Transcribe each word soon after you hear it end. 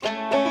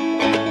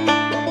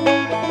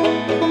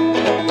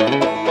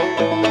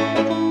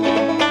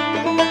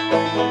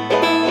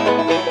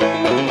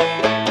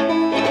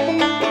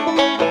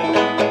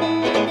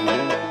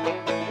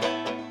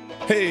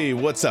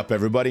What's up,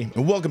 everybody,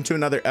 and welcome to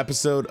another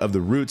episode of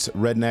the Roots,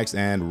 Rednecks,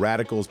 and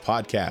Radicals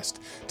podcast.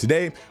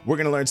 Today, we're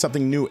going to learn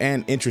something new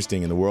and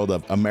interesting in the world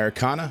of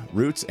Americana,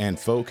 roots, and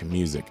folk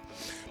music.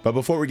 But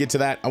before we get to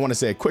that, I want to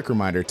say a quick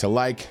reminder to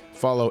like,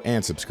 follow,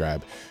 and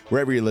subscribe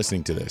wherever you're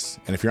listening to this.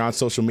 And if you're on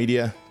social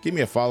media, give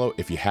me a follow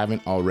if you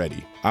haven't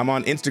already. I'm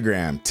on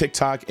Instagram,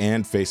 TikTok,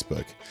 and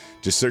Facebook.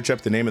 Just search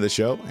up the name of the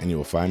show and you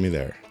will find me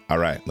there. All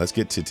right, let's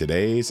get to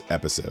today's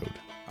episode.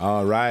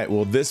 All right.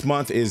 Well, this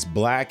month is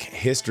Black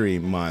History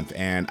Month,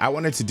 and I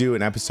wanted to do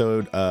an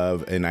episode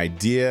of an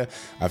idea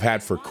I've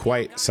had for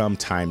quite some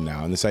time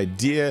now. And this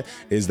idea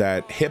is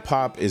that hip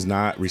hop is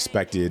not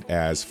respected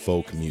as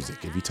folk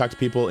music. If you talk to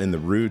people in the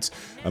roots,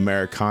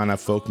 Americana,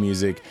 folk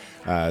music,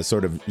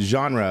 sort of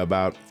genre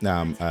about,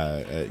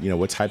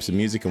 what types of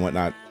music and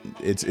whatnot,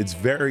 it's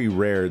very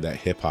rare that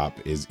hip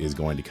hop is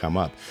going to come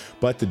up.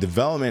 But the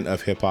development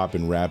of hip hop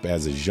and rap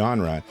as a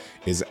genre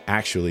is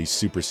actually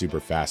super,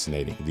 super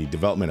fascinating. The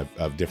development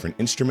of different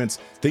instruments,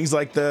 things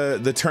like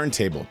the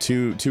turntable,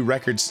 two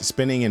records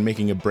spinning and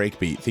making a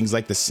breakbeat, things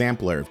like the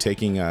sampler of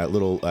taking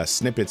little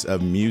snippets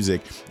of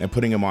music and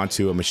putting them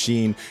onto a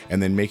machine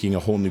and then making a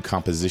whole new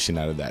composition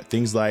out of that.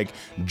 Things like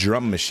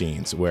drum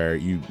machines where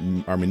you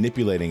are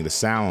manipulating the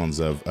sounds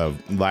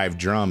of live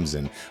drums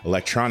and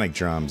electronic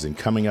drums and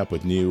coming up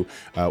with new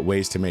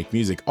ways to make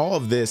music. All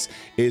of this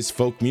is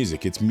folk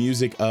music. It's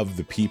music of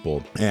the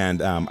people.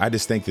 And I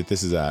just think that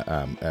this is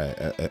a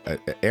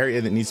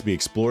area that needs to be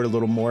explored a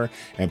little more,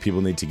 and people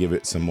need to give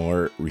it some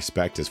more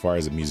respect as far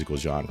as a musical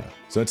genre.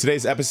 So in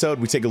today's episode,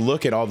 we take a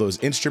look at all those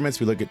instruments.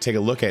 Take a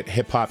look at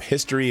hip hop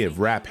history, of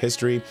rap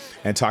history,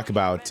 and talk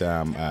about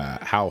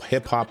how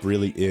hip hop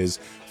really is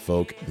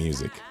folk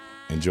music.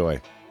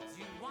 Enjoy.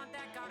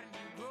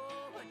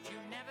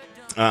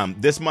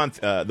 This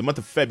month, the month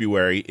of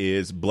February,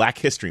 is Black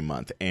History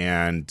Month,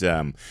 and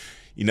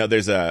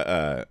there's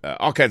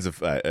all kinds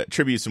of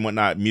tributes and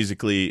whatnot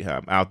musically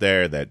out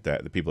there that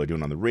the people are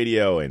doing on the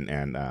radio and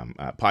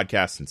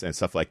podcasts and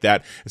stuff like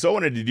that. And so I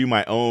wanted to do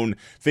my own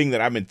thing that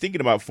I've been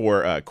thinking about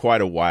for quite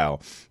a while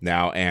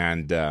now,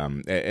 and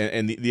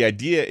the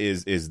idea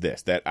is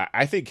this, that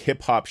I think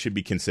hip hop should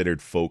be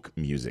considered folk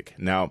music.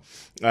 Now,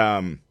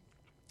 a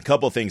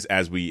couple of things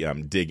as we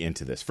dig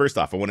into this. First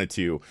off, I wanted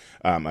to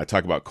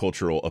talk about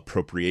cultural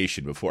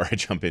appropriation before I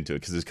jump into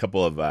it, because there's a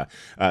couple of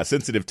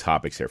sensitive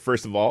topics here.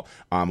 First of all,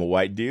 I'm a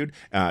white dude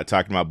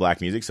talking about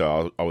black music,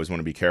 so I always want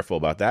to be careful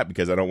about that,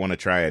 because I don't want to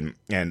try and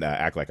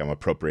act like I'm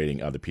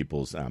appropriating other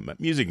people's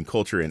music and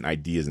culture and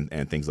ideas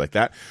and things like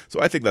that.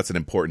 So I think that's an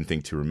important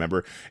thing to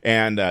remember.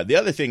 And the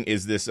other thing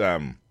is this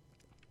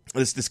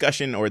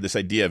discussion, or this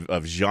idea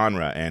of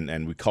genre,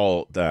 and we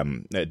call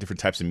different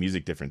types of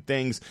music different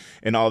things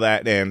and all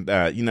that. And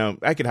I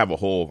could write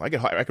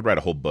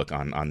a whole book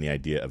on the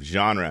idea of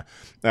genre,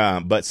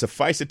 but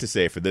suffice it to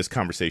say, for this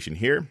conversation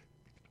here,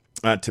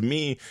 to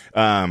me,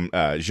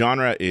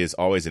 genre is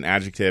always an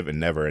adjective and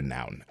never a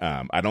noun.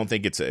 I don't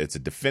think it's a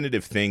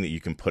definitive thing that you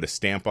can put a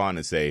stamp on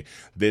and say,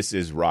 this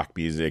is rock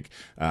music,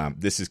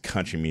 this is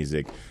country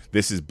music,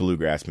 this is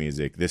bluegrass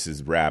music, this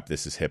is rap,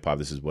 this is hip hop,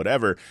 this is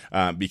whatever.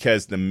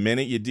 Because the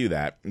minute you do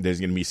that, there's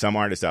going to be some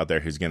artist out there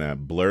who's going to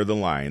blur the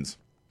lines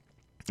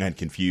and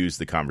confuse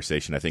the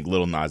conversation. I think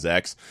Lil Nas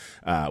X,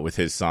 with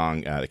his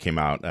song that came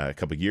out a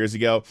couple of years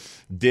ago,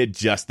 did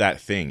just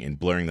that thing in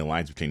blurring the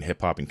lines between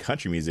hip hop and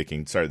country music,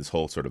 and started this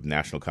whole sort of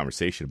national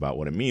conversation about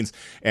what it means.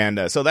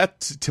 And so that,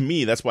 to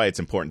me, that's why it's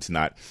important to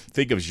not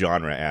think of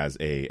genre as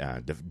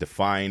a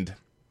definitive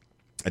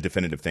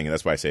thing, and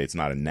that's why I say it's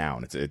not a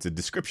noun. It's a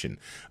description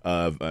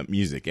of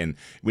music. And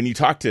when you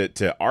talk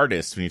to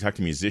artists, when you talk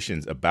to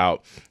musicians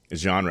about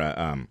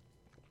genre,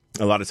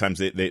 a lot of times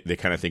they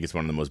kind of think it's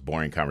one of the most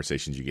boring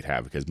conversations you could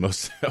have, because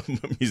most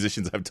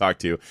musicians I've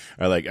talked to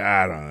are like,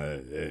 I don't know,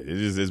 it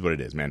just is what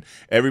it is, man.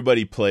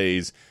 Everybody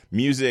plays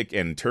music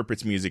and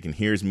interprets music and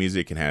hears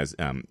music and has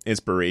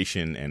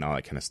inspiration and all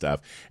that kind of stuff,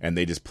 and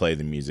they just play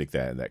the music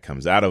that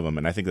comes out of them.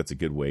 And I think that's a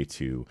good way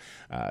to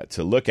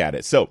look at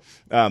it. So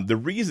the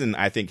reason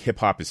I think hip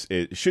hop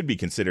should be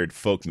considered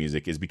folk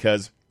music is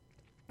because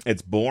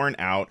it's born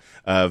out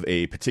of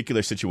a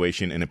particular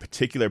situation in a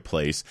particular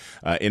place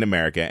in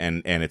America,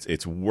 and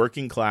it's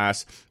working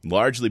class,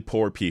 largely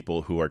poor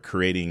people who are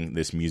creating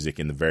this music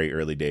in the very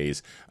early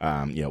days,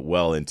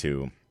 well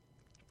into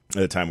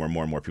the time where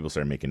more and more people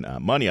started making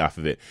money off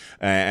of it,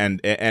 and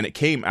it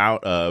came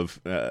out of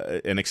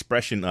an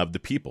expression of the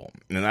people,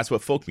 and that's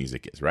what folk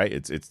music is, right?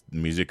 It's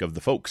music of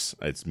the folks,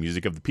 it's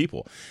music of the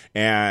people,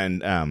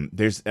 and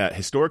there's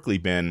historically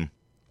been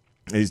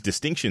these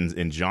distinctions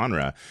in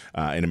genre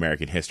in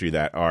American history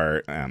that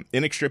are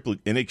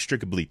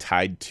inextricably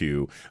tied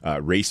to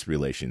race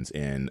relations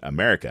in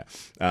America.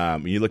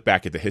 When you look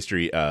back at the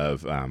history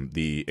of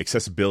the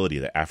accessibility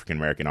that African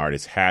American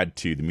artists had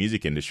to the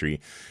music industry,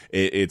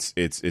 it's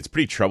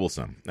pretty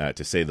troublesome,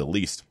 to say the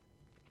least.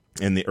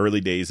 In the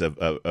early days of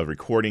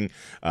recording,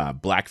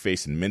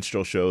 blackface and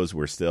minstrel shows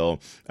were still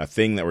a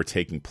thing that were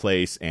taking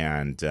place,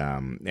 and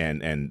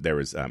there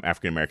was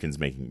African Americans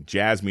making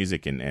jazz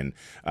music and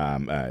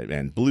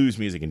blues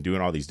music and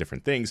doing all these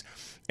different things.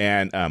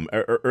 And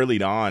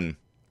early on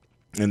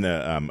in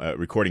the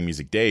recording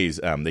music days,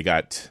 they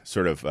got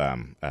sort of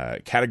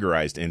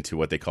categorized into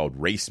what they called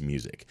race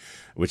music,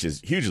 which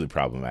is hugely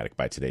problematic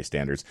by today's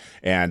standards.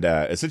 And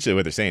essentially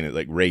what they're saying is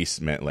like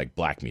race meant like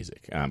black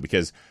music,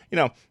 because,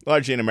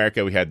 largely in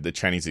America, we had the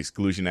Chinese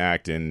Exclusion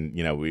Act, and,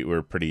 we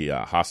were pretty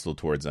hostile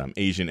towards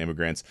Asian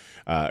immigrants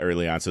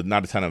early on. So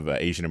not a ton of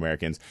Asian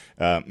Americans.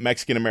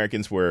 Mexican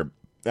Americans were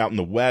out in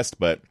the West,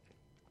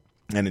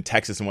 and in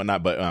Texas and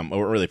whatnot, but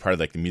we're really part of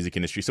like the music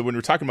industry. So when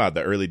we're talking about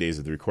the early days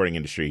of the recording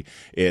industry,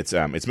 it's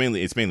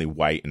mainly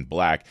white and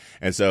black.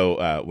 And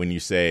so when you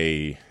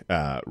say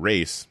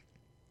race,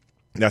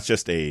 that's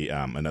just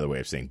another way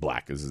of saying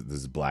black. This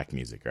is black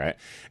music, right?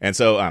 And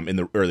so in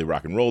the early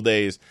rock and roll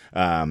days,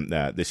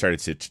 they started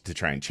to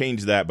try and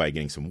change that by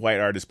getting some white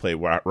artists play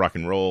rock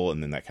and roll,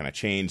 and then that kind of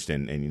changed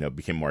and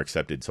became more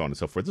accepted, so on and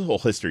so forth. There's a whole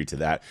history to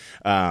that.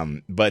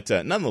 But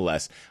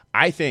nonetheless,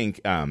 I think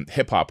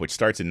hip hop, which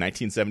starts in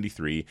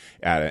 1973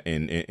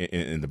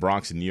 in the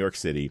Bronx in New York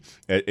City,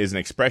 is an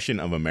expression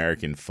of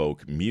American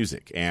folk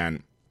music.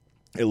 And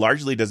it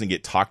largely doesn't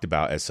get talked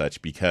about as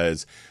such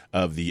because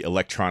of the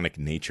electronic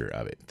nature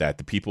of it, that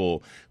the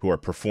people who are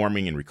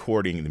performing and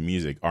recording the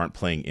music aren't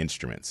playing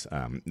instruments,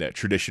 that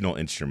traditional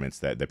instruments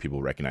that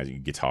people recognize,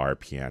 guitar,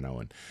 piano,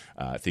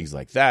 and things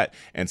like that.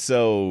 And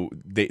so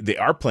they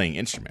are playing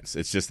instruments.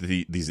 It's just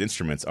that these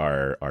instruments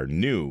are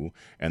new,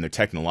 and they're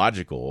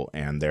technological,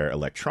 and they're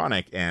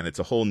electronic, and it's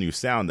a whole new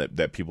sound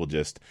that people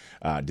just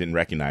didn't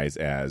recognize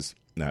as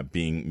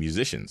being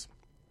musicians.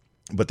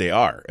 But they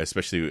are,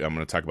 especially I'm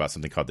going to talk about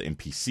something called the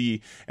MPC,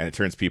 and it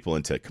turns people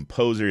into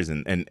composers.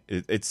 And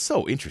it's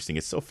so interesting.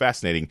 It's so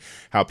fascinating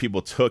how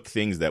people took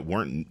things that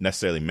weren't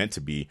necessarily meant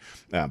to be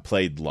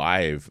played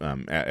live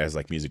as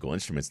like musical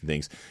instruments and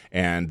things.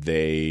 And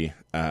they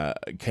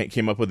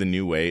came up with a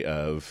new way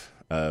of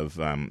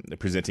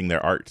presenting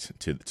their art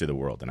to the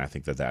world. And I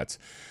think that's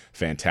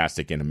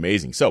fantastic and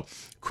amazing. So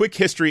quick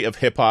history of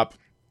hip hop.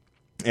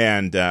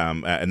 And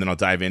then I'll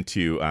dive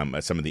into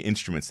some of the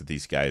instruments that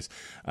these guys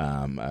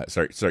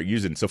start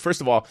using. So first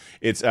of all,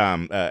 it's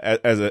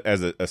as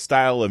a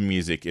style of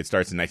music. It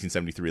starts in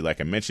 1973,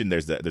 like I mentioned.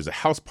 There's a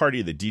house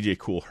party that DJ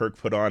Kool Herc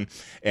put on,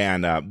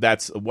 and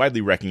that's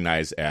widely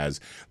recognized as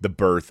the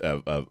birth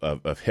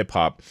of hip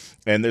hop.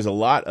 And there's a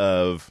lot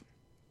of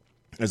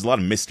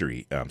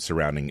mystery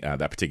surrounding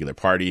that particular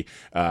party.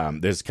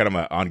 There's kind of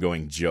an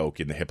ongoing joke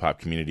in the hip hop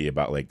community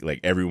about like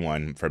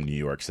everyone from New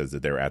York says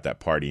that they were at that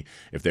party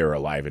if they were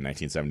alive in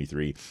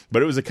 1973.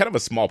 But it was a kind of a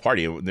small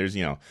party. There's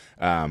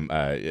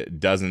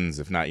dozens,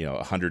 if not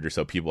 100 or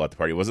so people at the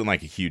party. It wasn't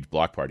like a huge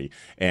block party,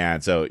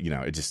 and so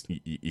it just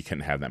you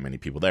couldn't have that many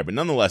people there. But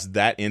nonetheless,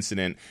 that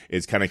incident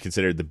is kind of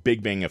considered the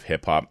Big Bang of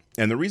hip hop,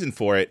 and the reason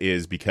for it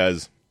is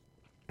because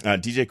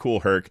DJ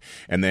Kool Herc,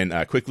 and then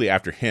quickly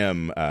after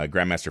him,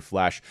 Grandmaster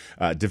Flash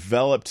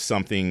developed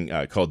something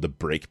called the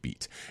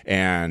breakbeat,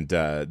 and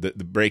the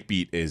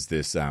breakbeat is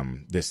this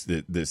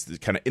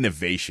kind of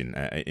innovation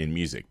in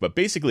music. But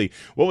basically,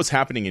 what was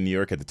happening in New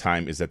York at the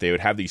time is that they would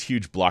have these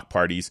huge block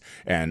parties,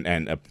 and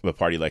a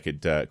party like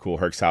at Kool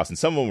Herc's house, and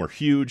some of them were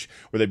huge,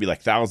 where there'd be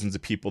like thousands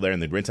of people there,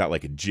 and they'd rent out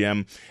like a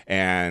gym,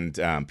 and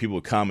people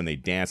would come and they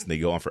dance and they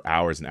go on for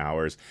hours and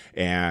hours.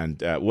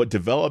 And what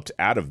developed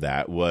out of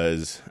that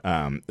was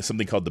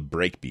something called the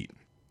breakbeat.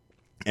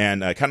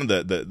 And kind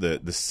of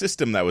the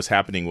system that was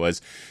happening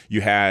was you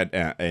had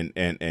an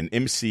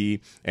MC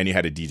and you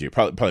had a DJ,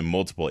 probably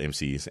multiple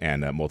MCs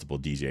and multiple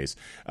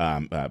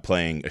DJs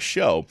playing a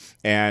show.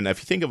 And if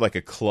you think of like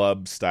a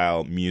club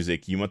style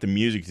music, you want the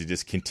music to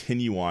just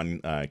continue on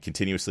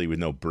continuously with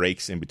no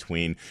breaks in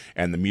between,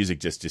 and the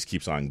music just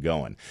keeps on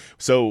going.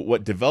 So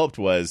what developed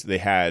was they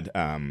had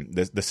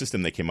the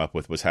system they came up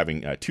with was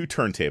having two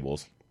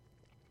turntables.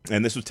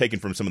 And this was taken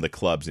from some of the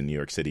clubs in New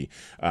York City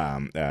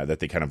that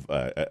they kind of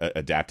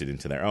adapted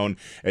into their own.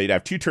 You'd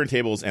have two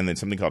turntables and then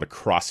something called a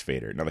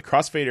crossfader. Now, the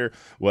crossfader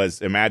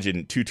was,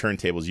 imagine two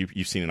turntables.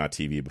 You've seen it on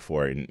TV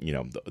before in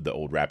the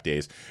old rap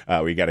days,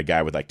 where you got a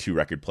guy with like two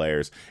record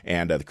players,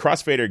 and the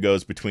crossfader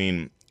goes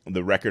between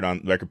the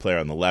record player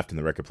on the left and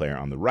the record player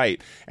on the right.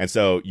 And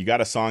so you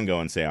got a song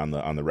going, say on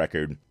the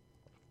record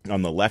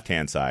on the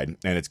left-hand side,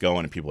 and it's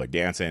going, and people are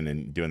dancing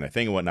and doing their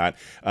thing and whatnot.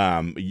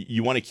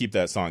 You want to keep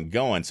that song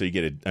going, so you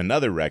get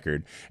another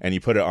record, and you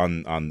put it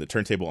on the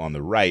turntable on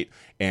the right,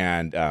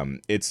 and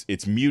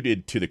it's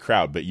muted to the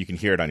crowd, but you can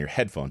hear it on your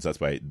headphones. That's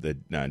why the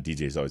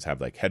DJs always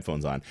have like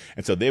headphones on.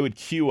 And so they would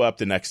queue up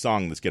the next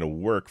song that's going to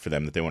work for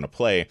them that they want to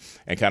play,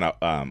 and kind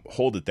of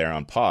hold it there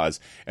on pause.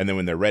 And then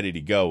when they're ready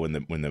to go, when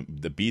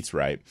the beat's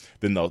right,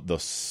 then they'll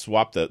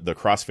swap the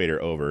crossfader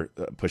over,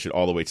 push it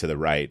all the way to the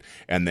right,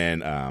 and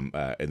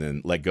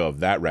then let go of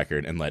that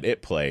record and let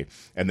it play.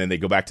 And then they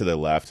go back to the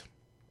left,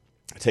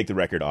 take the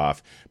record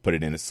off, put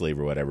it in a sleeve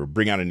or whatever,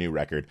 bring out a new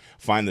record,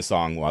 find the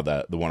song while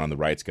the one on the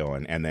right's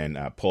going, and then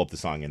pull up the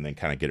song and then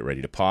kind of get it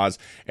ready to pause.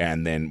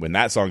 And then when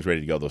that song's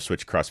ready to go, they'll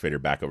switch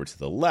crossfader back over to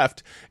the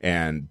left,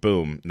 and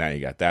boom, now you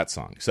got that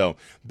song. So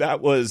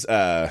that was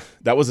a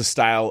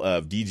style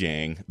of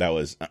DJing that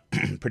was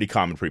pretty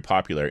common, pretty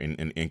popular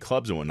in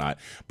clubs and whatnot.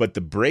 But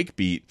the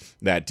breakbeat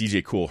that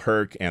DJ Kool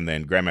Herc and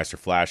then Grandmaster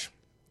Flash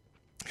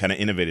kind of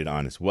innovated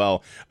on as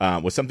well,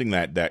 was something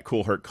that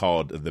Kool Herc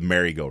called the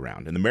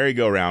merry-go-round. And the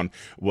merry-go-round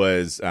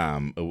was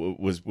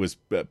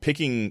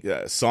picking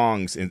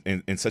songs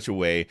in such a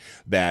way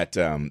that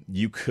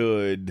you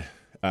could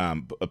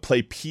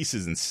play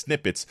pieces and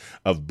snippets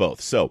of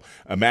both. So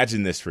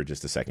imagine this for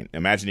just a second.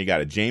 Imagine you got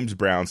a James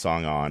Brown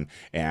song on,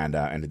 and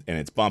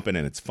it's bumping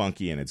and it's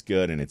funky and it's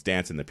good and it's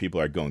dancing. The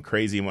people are going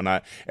crazy and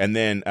whatnot. And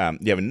then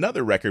you have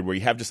another record where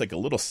you have just like a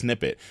little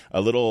snippet,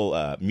 a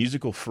little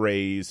musical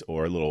phrase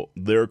or a little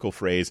lyrical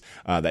phrase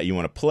that you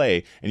want to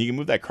play, and you can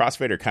move that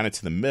crossfader kind of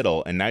to the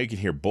middle, and now you can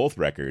hear both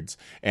records.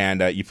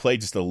 And you play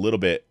just a little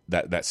bit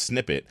that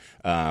snippet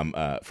from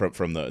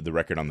the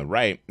record on the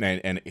right,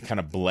 and it kind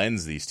of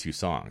blends these two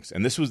songs.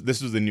 And this was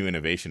the new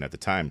innovation at the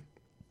time.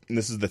 And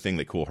this is the thing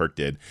that Kool Herc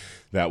did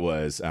that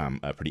was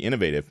pretty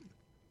innovative.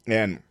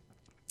 And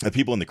the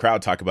people in the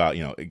crowd talk about,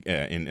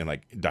 in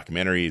like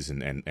documentaries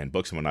and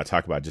books and whatnot,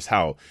 talk about just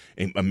how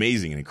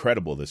amazing and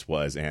incredible this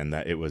was, and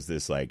that it was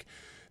this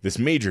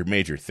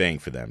major thing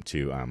for them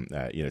to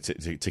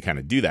kind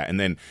of do that. And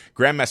then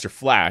Grandmaster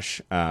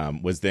Flash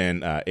was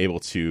then able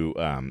to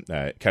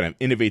kind of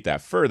innovate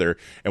that further.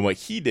 And what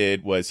he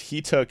did was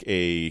he took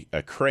a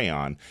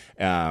crayon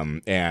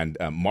and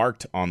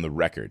marked on the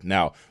record.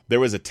 Now, there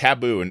was a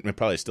taboo, and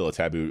probably still a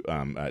taboo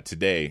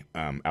today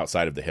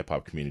outside of the hip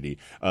hop community,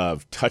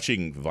 of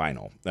touching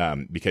vinyl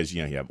because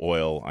you have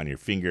oil on your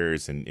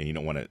fingers and you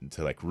don't want it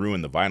to like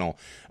ruin the vinyl.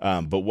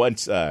 But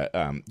once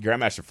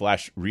Grandmaster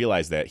Flash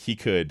realized that he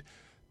could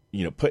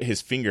put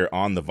his finger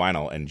on the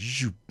vinyl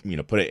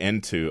and put it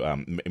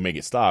into make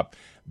it stop,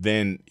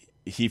 then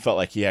he felt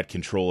like he had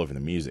control over the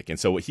music. And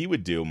so what he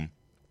would do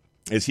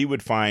is he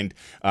would find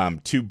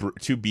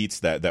two beats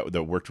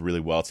that worked really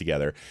well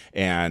together,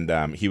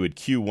 and he would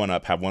cue one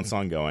up, have one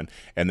song going,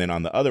 and then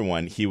on the other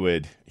one he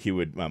would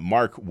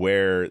mark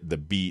where the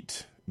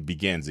beat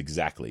begins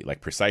exactly,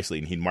 like precisely,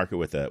 and he'd mark it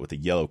with a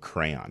yellow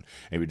crayon, and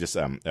he would just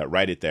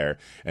write it there,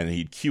 and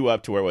he'd cue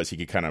up to where it was. He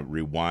could kind of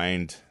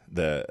rewind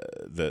the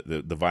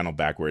vinyl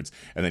backwards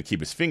and then keep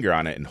his finger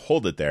on it and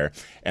hold it there,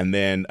 and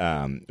then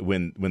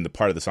when the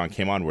part of the song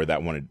came on where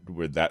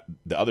the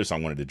other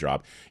song wanted to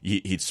drop,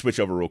 he'd switch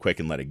over real quick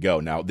and let it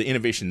go. Now the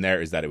innovation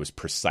there is that it was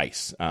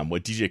precise.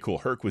 What DJ Kool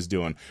Herc was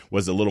doing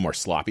was a little more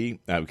sloppy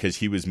because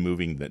he was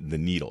moving the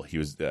needle. He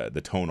was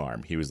the tone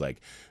arm. He was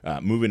like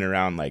moving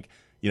around, like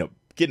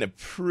getting it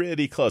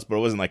pretty close, but it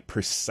wasn't like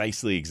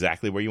precisely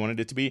exactly where you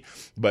wanted it to be.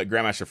 But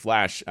Grandmaster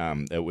Flash,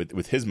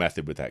 with his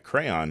method with that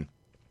crayon,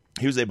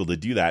 he was able to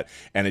do that,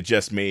 and it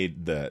just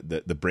made the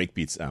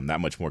breakbeats that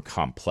much more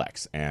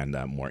complex and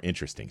more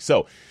interesting.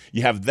 So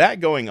you have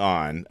that going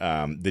on,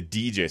 the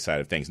DJ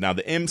side of things. Now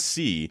the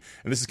MC,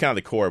 and this is kind of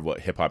the core of what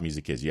hip hop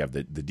music is. You have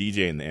the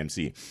DJ and the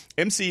MC.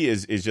 MC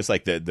is just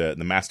like the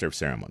master of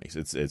ceremonies.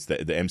 It's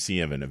the MC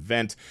of an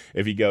event.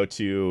 If you go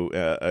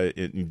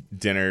to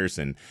dinners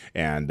and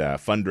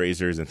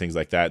fundraisers and things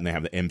like that, and they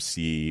have the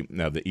MC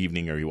of the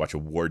evening, or you watch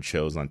award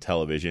shows on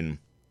television.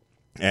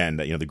 And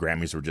the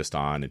Grammys were just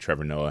on, and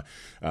Trevor Noah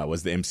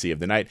was the MC of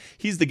the night.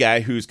 He's the guy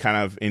who's kind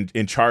of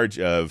in charge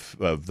of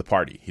the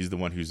party. He's the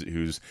one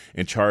who's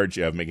in charge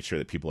of making sure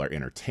that people are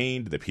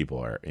entertained, that people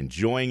are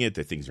enjoying it,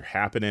 that things are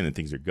happening and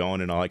things are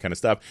going and all that kind of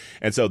stuff.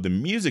 And so the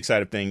music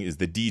side of thing is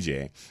the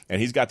DJ, and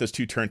he's got those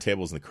two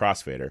turntables and the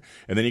crossfader.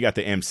 And then you got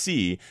the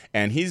MC,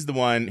 and he's the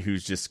one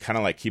who's just kind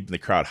of like keeping the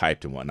crowd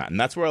hyped and whatnot. And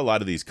that's where a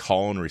lot of these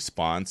call and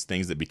response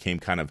things that became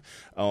kind of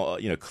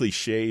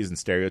cliches and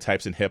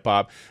stereotypes in hip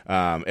hop.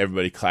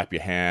 Everybody clap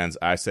your hands,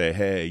 I say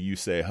hey, you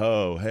say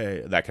ho,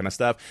 hey, that kind of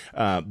stuff.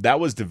 That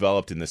was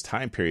developed in this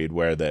time period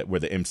where the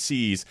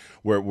MCs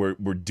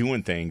were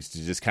doing things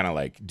to just kind of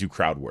like do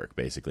crowd work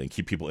basically and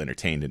keep people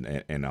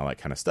entertained and all that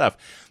kind of stuff.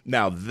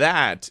 Now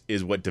that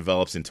is what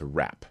develops into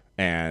rap.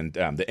 And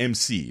the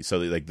MC, so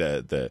like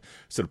the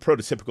sort of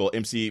prototypical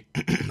MC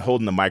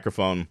holding the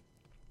microphone,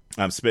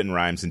 spitting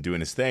rhymes and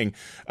doing his thing,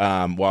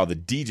 while the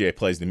DJ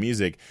plays the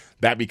music,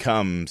 that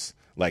becomes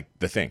like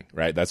the thing,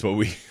 right? That's what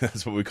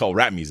we call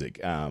rap music.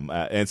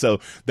 And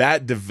so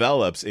that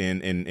develops in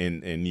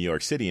New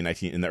York City in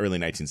the early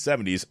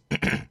 1970s.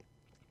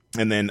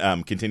 And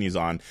then continues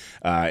on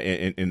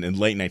in the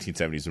late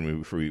 1970s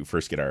when we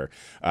first get our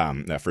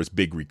first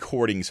big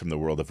recordings from the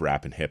world of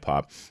rap and hip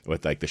hop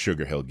with like the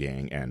Sugar Hill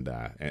Gang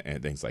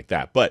and things like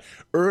that. But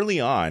early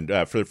on,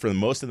 for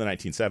most of the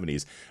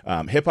 1970s,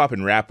 hip hop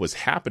and rap was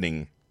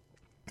happening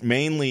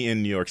mainly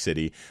in New York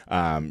City.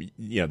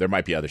 There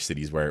might be other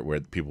cities where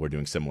people are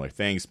doing similar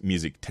things.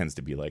 Music tends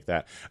to be like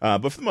that.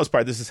 But for the most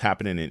part, this is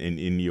happening in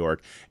New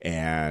York,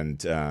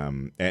 and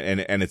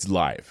it's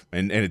live,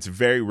 and it's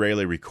very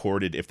rarely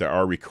recorded. If there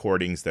are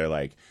recordings, they're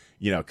like,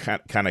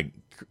 kind of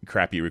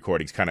crappy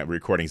recordings, kind of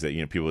recordings that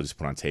people just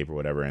put on tape or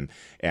whatever,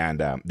 and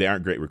they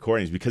aren't great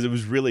recordings because it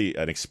was really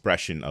an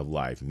expression of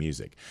live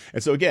music.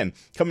 And so again,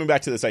 coming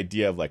back to this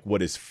idea of like,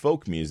 what is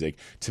folk music?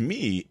 To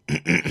me,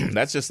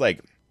 that's just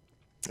like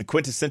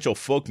quintessential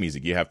folk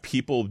music. You have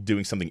people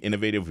doing something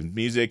innovative with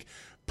music,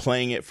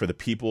 playing it for the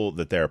people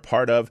that they're a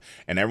part of,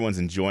 and everyone's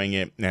enjoying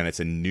it, and it's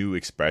a new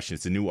expression.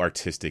 It's a new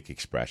artistic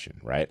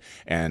expression, right?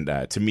 And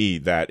to me,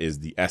 that is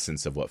the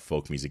essence of what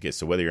folk music is.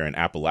 So whether you're in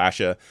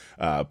Appalachia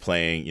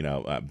playing,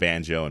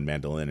 banjo and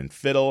mandolin and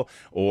fiddle,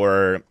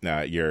 or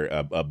you're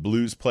a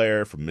blues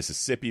player from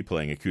Mississippi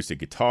playing acoustic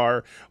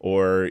guitar,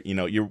 or,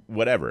 you're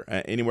whatever,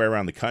 anywhere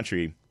around the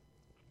country,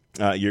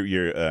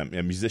 you're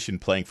a musician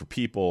playing for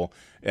people,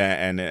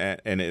 and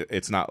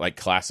it's not like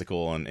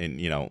classical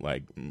and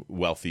like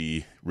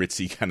wealthy,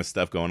 ritzy kind of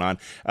stuff going on.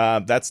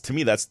 That's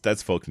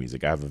folk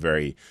music. I have a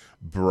very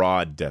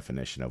broad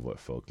definition of what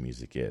folk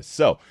music is.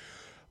 So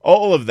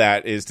all of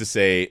that is to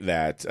say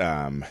that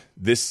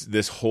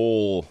this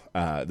whole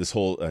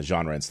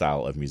genre and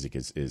style of music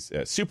is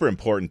super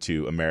important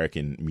to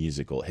American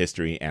musical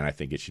history, and I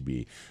think it should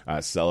be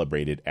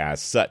celebrated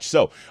as such.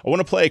 So I want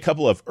to play a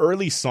couple of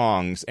early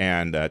songs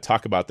and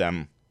talk about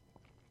them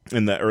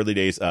in the early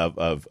days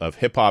of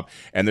hip hop.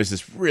 And there's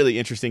this really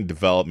interesting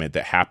development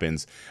that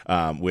happens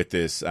with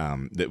this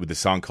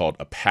song called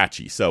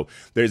Apache. So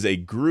there's a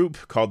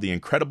group called the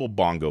Incredible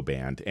Bongo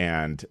Band,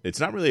 and it's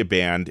not really a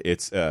band.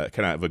 It's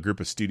kind of a group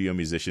of studio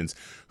musicians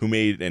who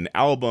made an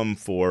album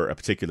for a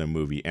particular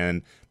movie.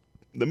 And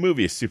the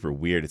movie is super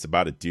weird. It's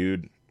about a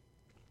dude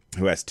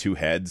who has two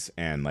heads,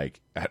 and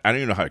like, I don't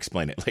even know how to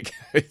explain it. Like,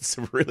 it's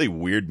a really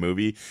weird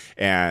movie,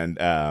 and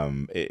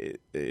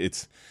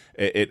there's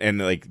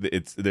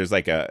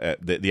like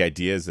the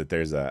idea is that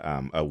there's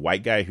a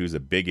white guy who's a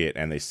bigot,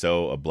 and they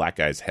sew a black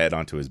guy's head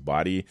onto his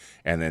body,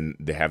 and then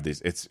they have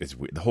this. It's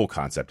weird. The whole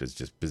concept is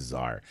just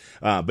bizarre.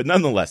 But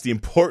nonetheless, the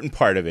important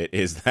part of it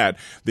is that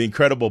the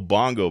Incredible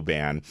Bongo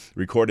Band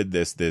recorded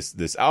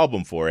this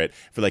album for it,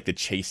 for like the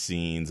chase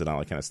scenes and all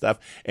that kind of stuff.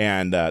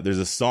 And there's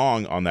a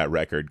song on that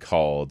record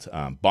called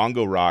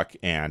Bongo Rock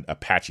and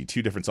Apache,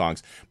 two different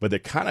songs, but they're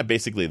kind of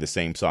basically the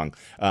same song.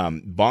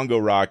 Bongo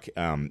Rock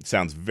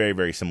sounds very,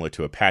 very similar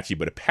to Apache,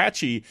 but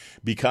Apache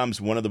becomes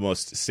one of the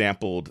most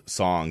sampled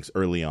songs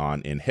early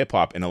on in hip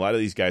hop, and a lot of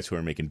these guys who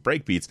are making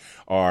breakbeats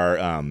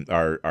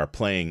are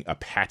playing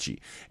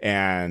Apache.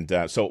 And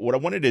so what I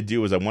wanted to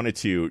do is I wanted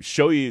to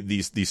show you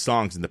these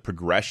songs and the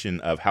progression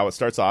of how it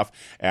starts off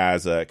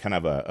as a kind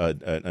of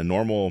a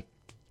normal,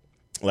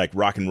 like,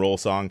 rock and roll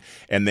song,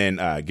 and then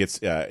gets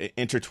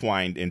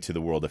intertwined into the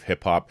world of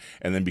hip hop,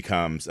 and then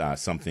becomes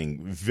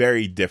something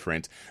very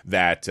different.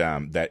 That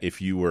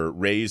if you were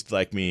raised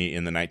like me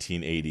in the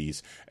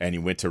 1980s and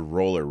you went to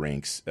roller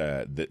rinks,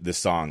 this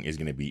song is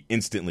going to be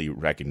instantly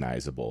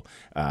recognizable.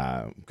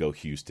 Go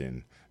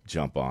Houston,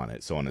 jump on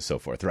it, so on and so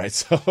forth, right?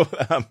 So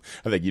I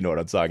think you know what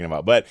I'm talking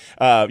about. But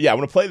I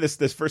want to play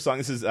this first song.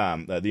 This is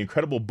the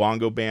Incredible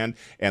Bongo Band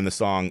and the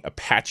song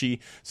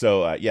Apache.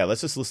 So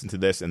let's just listen to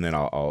this, and then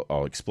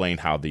I'll explain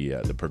how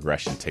the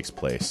progression takes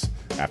place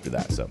after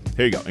that. So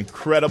here you go,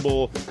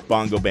 Incredible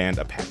Bongo Band,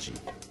 Apache.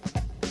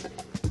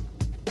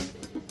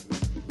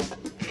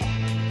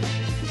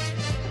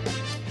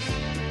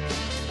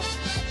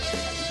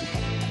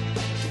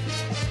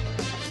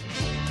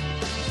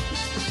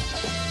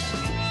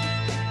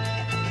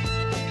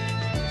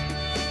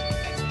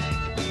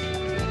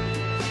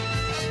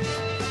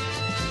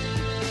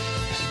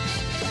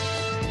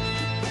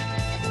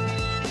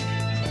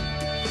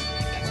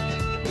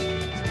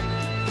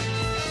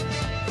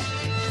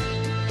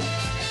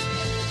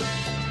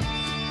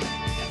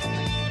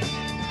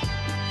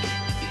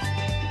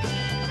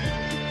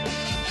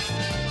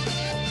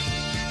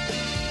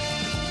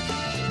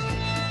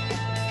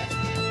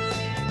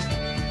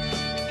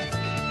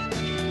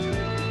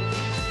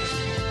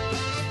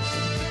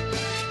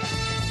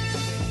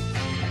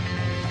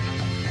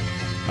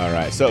 All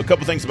right, so a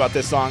couple things about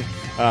this song.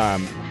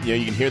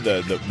 You can hear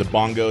the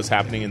bongos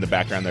happening in the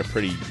background. They're a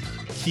pretty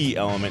key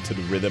element to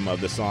the rhythm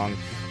of the song.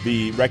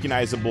 The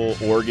recognizable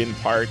organ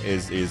part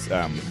is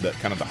the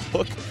kind of the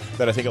hook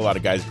that I think a lot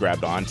of guys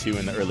grabbed onto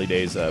in the early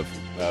days of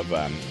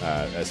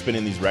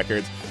spinning these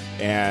records.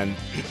 And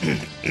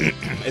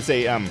it's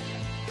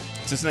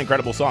just an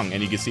incredible song,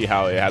 and you can see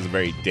how it has a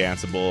very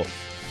danceable,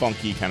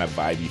 funky, kind of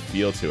vibey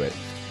feel to it.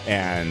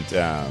 And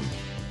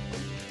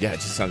it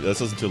just sounds. Let's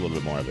listen to a little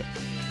bit more of it.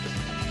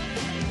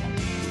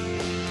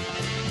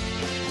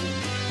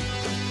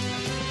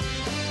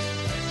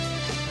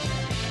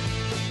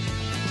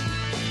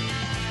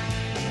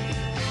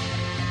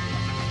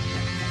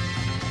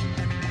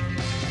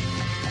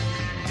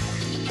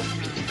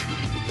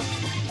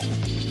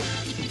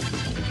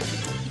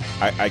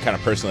 I kind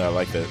of personally, I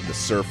like the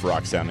surf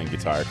rock sounding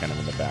guitar kind of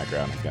in the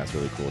background. I think that's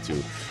really cool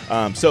too.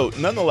 So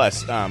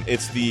nonetheless,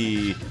 it's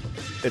the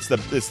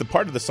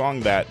part of the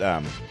song that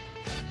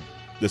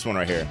this one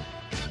right here,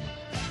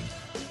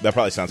 that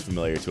probably sounds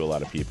familiar to a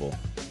lot of people.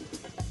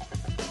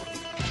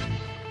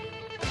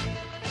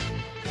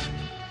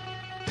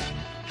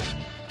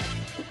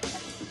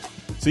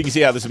 So you can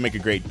see how this would make a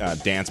great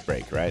dance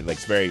break, right? Like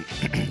it's very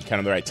kind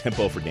of the right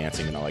tempo for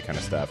dancing and all that kind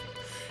of stuff.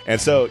 And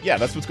so, yeah,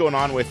 that's what's going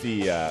on with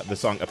the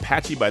song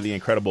Apache by the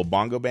Incredible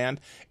Bongo Band.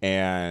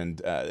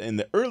 And in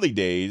the early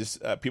days,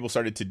 people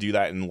started to do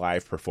that in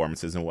live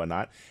performances and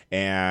whatnot.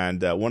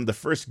 And one of the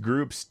first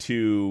groups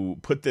to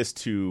put this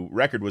to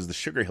record was the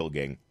Sugar Hill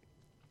Gang.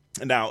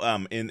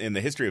 Now, in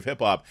the history of hip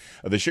hop,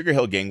 the Sugar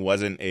Hill Gang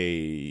wasn't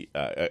a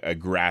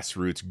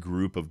grassroots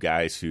group of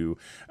guys who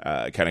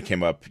kind of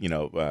came up,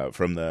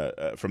 from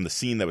the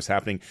scene that was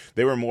happening.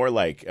 They were more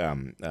like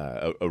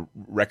a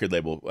record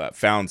label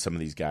found some of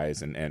these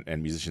guys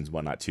and musicians and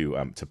whatnot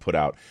to put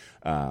out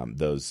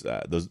those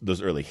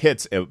early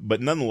hits.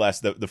 But nonetheless,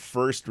 the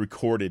first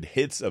recorded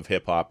hits of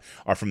hip hop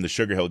are from the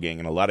Sugar Hill Gang,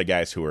 and a lot of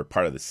guys who were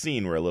part of the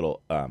scene were a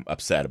little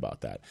upset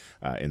about that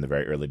in the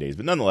very early days.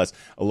 But nonetheless,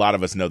 a lot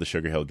of us know the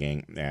Sugar Hill Gang,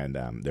 and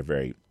they're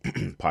very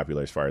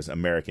popular as far as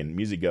American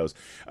music goes.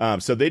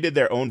 So they did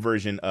their own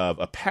version of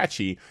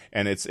Apache,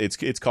 and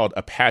it's called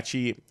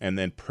Apache, and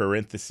then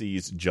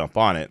parentheses Jump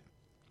On It.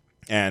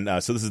 And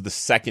so this is the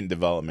second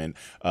development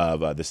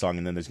of the song,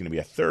 and then there's going to be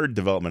a third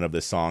development of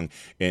this song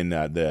in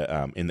the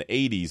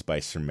 80s by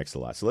Sir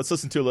Mix-a-Lot. So let's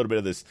listen to a little bit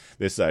of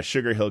this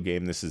Sugar Hill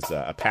Gang. This is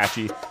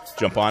Apache,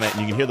 Jump On It,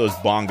 and you can hear those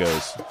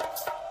bongos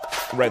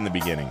right in the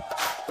beginning.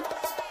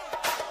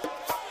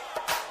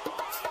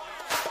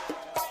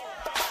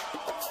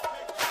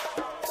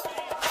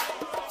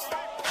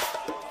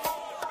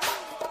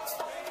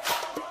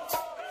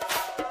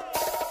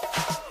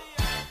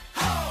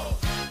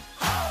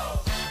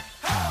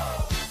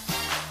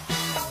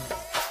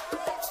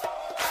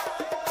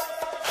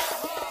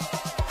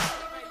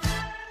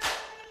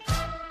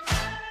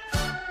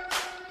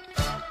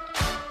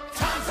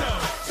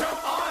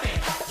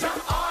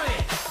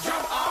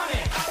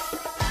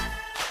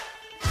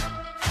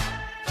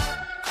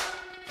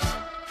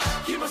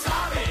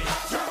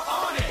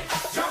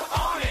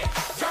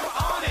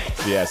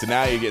 Yeah, so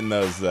now you're getting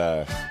those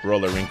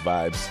roller rink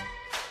vibes.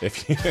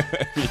 If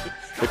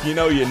you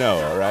know, you know,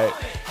 all right?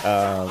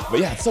 But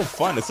yeah, it's so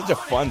fun. It's such a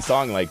fun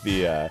song, like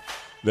the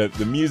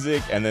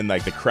music and then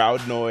like the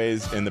crowd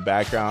noise in the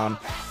background.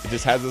 It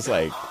just has this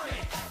like,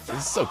 this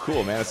is so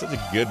cool, man. It's such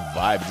a good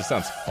vibe. It just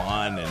sounds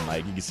fun, and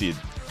like you can see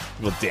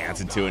people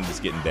dancing to it and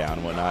just getting down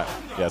and whatnot.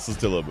 Yeah, so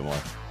let's do a little bit more.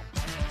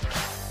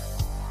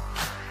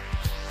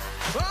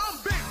 I'm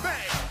Big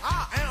Bang,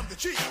 I am the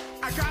chief.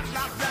 I got a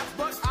lot of rap,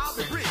 but I'll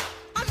be brief.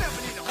 I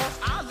never need a horse,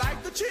 I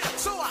like the chief.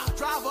 So I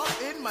drive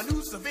up in my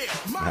new Seville.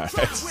 My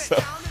truck went So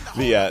down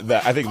in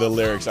the I think the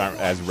lyrics aren't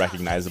as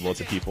recognizable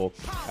to people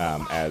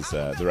as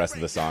the rest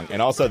of the song,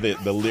 and also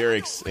the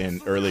lyrics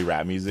in early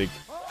rap music,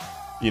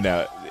 you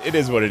know, it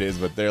is what it is,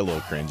 but they're a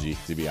little cringy,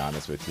 to be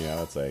honest with you.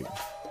 It's like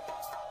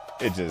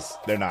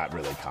they're not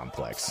really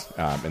complex.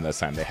 In this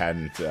time, they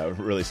hadn't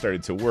really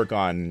started to work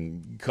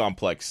on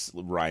complex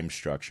rhyme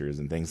structures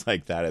and things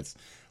like that. It's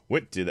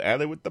went to the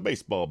alley with the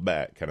baseball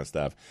bat kind of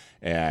stuff,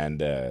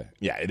 and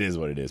yeah, it is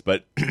what it is.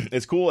 But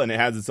it's cool, and it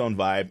has its own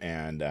vibe,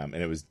 and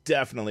it was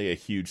definitely a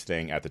huge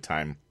thing at the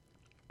time,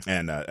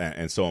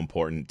 and so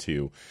important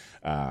to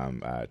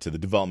the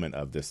development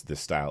of this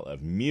style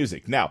of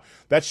music. Now,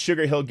 that's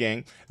Sugar Hill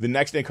Gang. The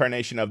next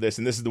incarnation of this,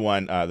 and this is the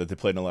one that they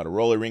played in a lot of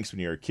roller rinks when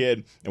you were a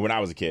kid, and when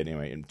I was a kid,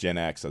 anyway, in Gen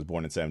X. I was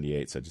born in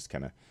 78, so just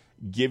kind of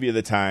give you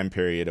the time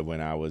period of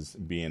when I was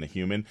being a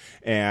human.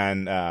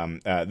 And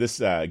this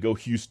Go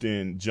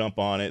Houston, Jump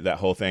On It, that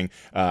whole thing,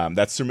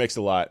 that's Sir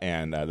Mix-a-Lot,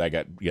 and that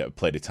got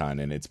played a ton,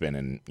 and it's been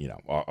in, you know,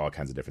 all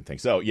kinds of different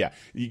things. So yeah,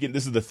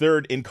 this is the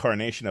third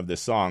incarnation of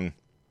this song,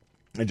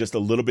 and just a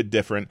little bit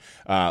different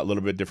style, a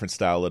little bit different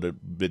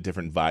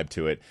vibe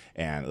to it.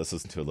 And let's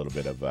listen to a little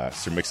bit of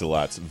Sir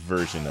Mix-a-Lot's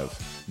version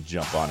of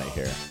Jump On It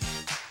here.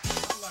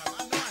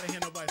 I know I didn't hear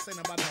nobody say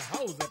nothing about no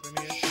hoes up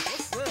in here.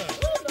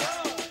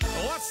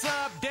 What's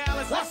up,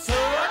 Dallas? What's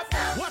up?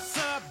 What's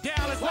up,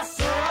 Dallas? What's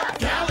up,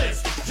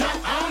 Dallas?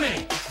 Jump on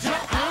it,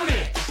 jump on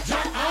it,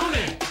 jump on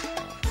it.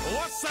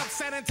 What's up,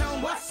 San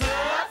Antonio? What's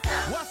up?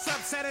 What's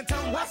up, San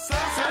Antonio? What's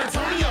up, San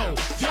Antonio?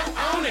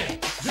 Jump on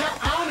it,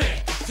 jump on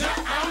it,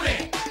 jump on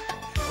it.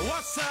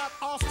 What's up,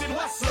 Austin?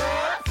 What's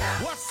up?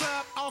 What's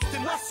up,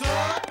 Austin? What's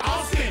up,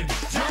 Austin?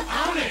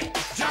 Jump on it,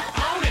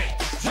 jump on it,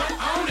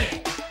 jump on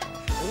it.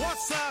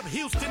 What's up,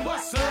 Houston?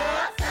 What's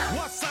up?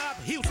 What's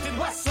up, Houston?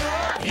 What's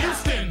up,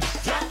 Houston?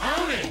 Jump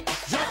on it,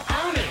 jump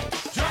on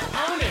it,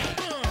 jump on it.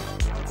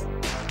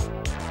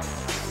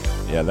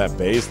 Yeah, that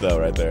bass though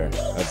right there,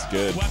 that's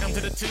good. Welcome to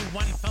the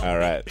 214. All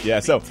right, yeah,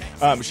 so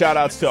shout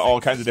outs to all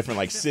kinds of different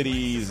like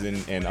cities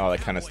and all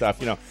that kind of stuff.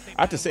 You know,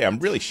 I have to say I'm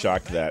really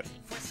shocked that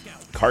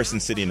Carson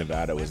City,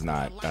 Nevada was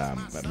not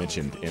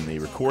mentioned in the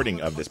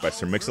recording of this by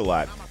Sir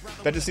Mix-a-Lot.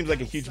 That just seems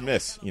like a huge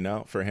miss, you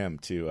know, for him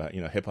to,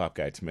 hip hop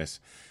guy to miss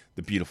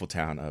the beautiful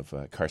town of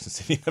Carson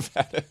City,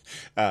 Nevada.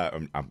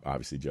 I'm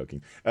obviously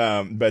joking,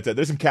 but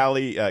there's some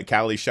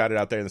Cali shouted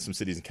out there, and there's some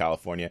cities in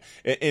California.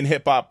 In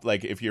hip hop,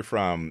 like if you're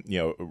from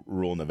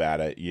rural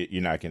Nevada,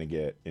 you're not going to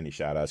get any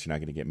shout outs. You're not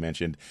going to get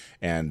mentioned,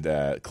 and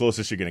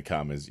closest you're going to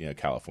come is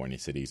California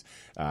cities.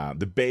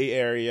 The Bay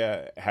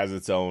Area has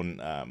its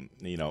own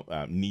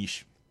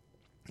niche.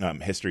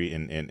 History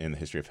in the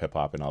history of hip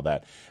hop and all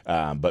that,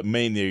 but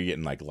mainly you're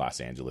getting like Los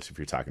Angeles if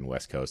you're talking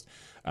West Coast.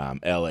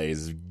 LA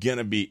is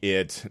gonna be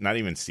it. Not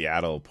even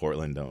Seattle,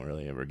 Portland don't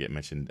really ever get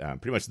mentioned.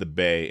 Pretty much the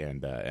Bay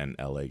and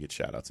LA get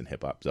shout outs in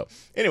hip hop. So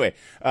anyway,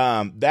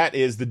 that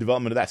is the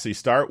development of that. So you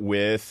start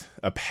with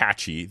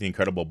Apache, the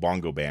incredible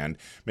bongo band,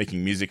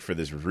 making music for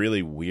this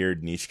really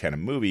weird niche kind of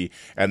movie,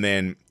 and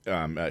then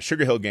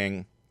Sugar Hill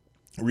Gang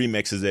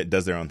remixes it,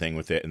 does their own thing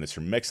with it, and this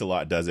from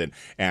Mix-a-Lot does it,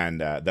 and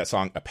that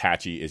song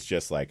Apache is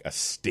just like a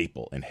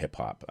staple in hip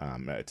hop.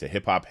 To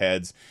hip hop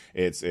heads,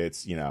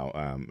 it's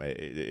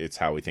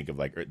how we think of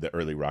like the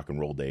early rock and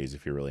roll days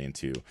if you're really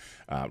into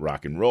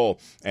rock and roll,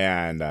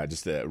 and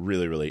just a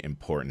really, really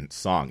important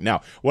song. Now,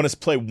 I want to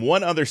play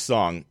one other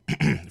song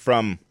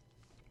from.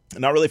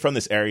 Not really from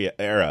this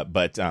era,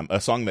 but a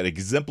song that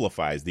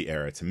exemplifies the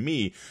era to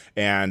me,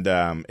 and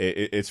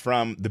it's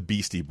from the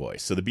Beastie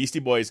Boys. So the Beastie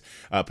Boys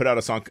put out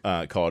a song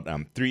called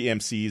 3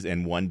 MCs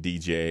and 1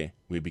 DJ.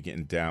 We be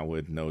getting down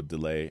with no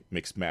delay.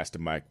 Mixmaster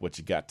Mike, what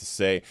you got to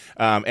say?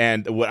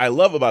 And what I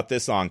love about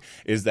this song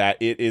is that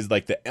it is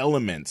like the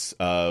elements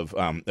of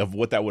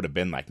what that would have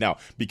been like. Now,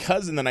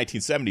 because in the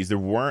 1970s there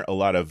weren't a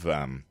lot of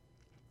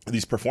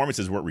these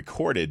performances weren't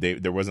recorded.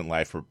 There wasn't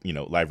live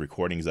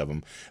recordings of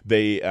them.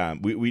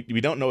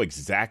 We don't know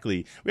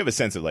exactly. We have a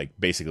sense of like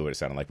basically what it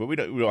sounded like, but we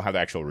don't have the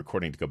actual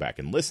recording to go back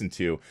and listen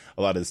to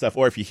a lot of the stuff.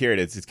 Or if you hear it,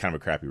 it's kind of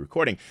a crappy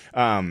recording.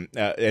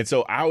 And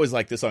so I always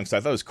like this song, so I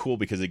thought it was cool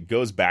because it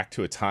goes back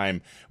to a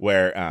time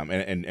where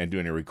and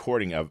doing a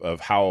recording of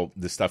how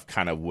the stuff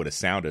kind of would have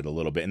sounded a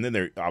little bit. And then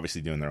they're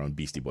obviously doing their own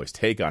Beastie Boys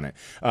take on it.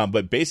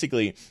 But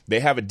basically, they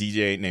have a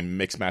DJ named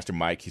Mixmaster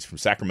Mike. He's from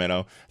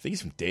Sacramento. I think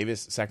he's from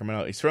Davis,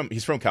 Sacramento.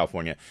 He's from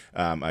California,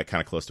 kind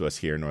of close to us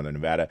here in Northern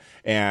Nevada,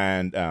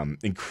 and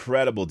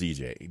incredible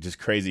DJ, just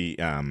crazy.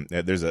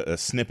 There's a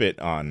snippet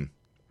on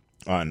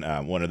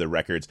one of the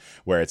records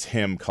where it's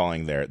him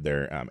calling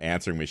their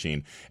answering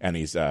machine, and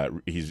he's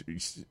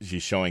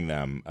showing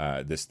them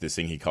this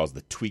thing he calls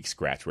the tweak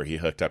scratch, where he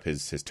hooked up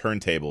his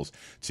turntables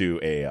to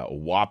a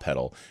wah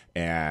pedal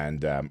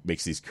and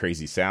makes these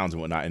crazy sounds and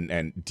whatnot.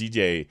 And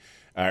DJ.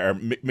 Or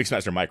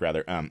Mixmaster Mike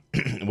rather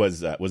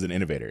was an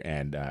innovator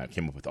and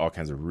came up with all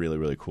kinds of really,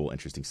 really cool,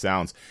 interesting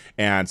sounds.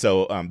 And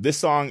so this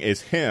song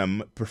is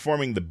him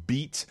performing the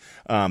beat,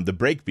 the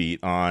break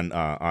beat on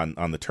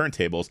the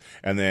turntables,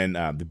 and then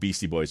the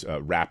Beastie Boys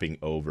rapping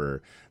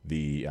over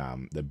the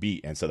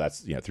beat. And so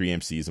that's 3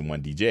 MCs and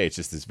 1 DJ. It's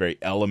just this very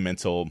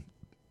elemental,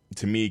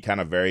 to me, kind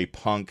of very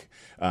punk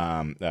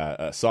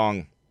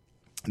song.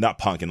 Not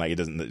punk, and like it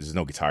doesn't. There's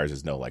no guitars,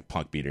 there's no like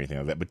punk beat or anything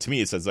like that. But to me,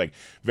 it says like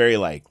very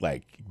like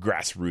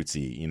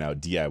grassrootsy,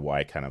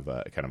 DIY kind of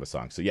a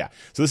song. So yeah,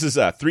 so this is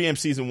 3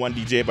 MCs and 1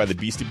 DJ by the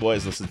Beastie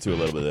Boys. Listen to a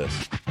little bit of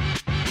this.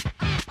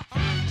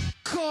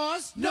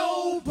 'Cause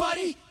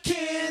nobody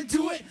can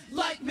do it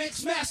like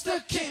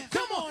Mixmaster can.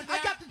 Come on,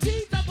 I got the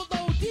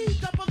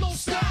D-double-O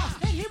style,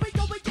 and here we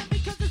go again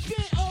because it's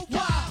been a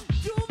while.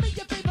 Do me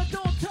a favor,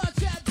 don't touch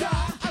that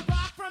dial. I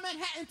rock from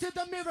Manhattan to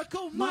the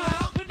Miracle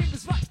Mile. My name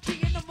is Rocky,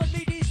 and I'm a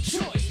lady's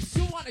choice.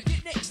 You wanna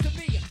get next to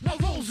me? No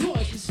Rolls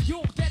Royce.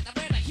 You'll get the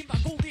man, I hear my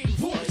golden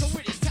voice. So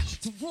when it's time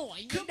to roar,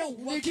 you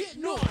know I get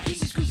noise.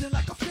 He's cruising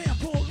like a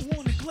fanboy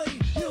on the glade.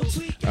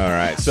 All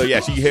right, so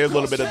yeah, so you hear a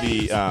little bit of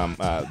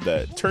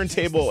the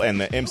turntable and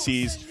the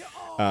MCs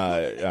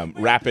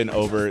rapping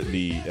over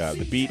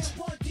the beat.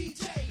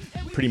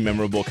 Pretty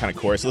memorable kind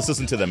of chorus. Let's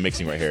listen to the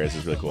mixing right here. This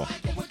is really cool.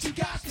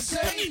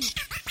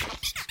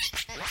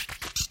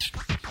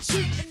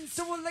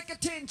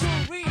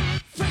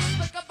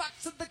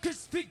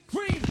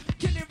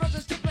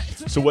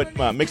 So what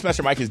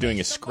Mixmaster Mike is doing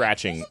is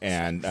scratching,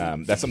 and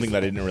that's something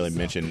that I didn't really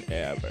mention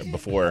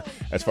before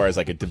as far as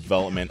like a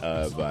development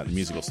of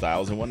musical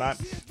styles and whatnot.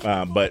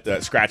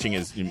 But scratching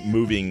is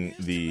moving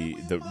the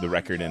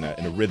record in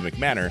a rhythmic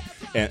manner,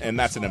 and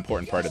that's an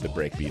important part of the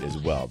breakbeat as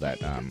well.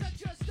 That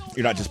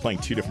you're not just playing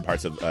two different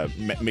parts of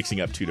mixing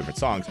up two different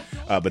songs,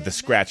 but the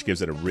scratch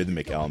gives it a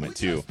rhythmic element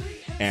too.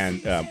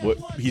 And what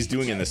he's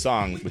doing in the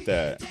song with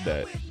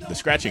the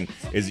scratching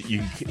is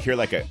you hear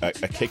like a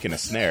kick and a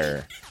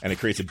snare, and it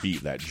creates a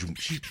beat that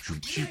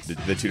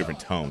the two different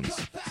tones.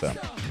 So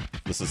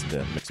let's listen to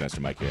Mixmaster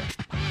Mike here.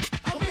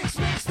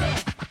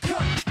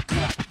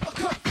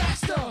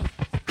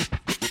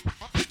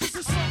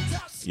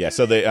 Yeah,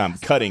 so the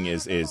cutting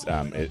is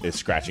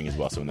scratching as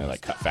well. So when they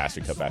like cut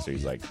faster,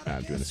 he's like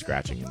doing the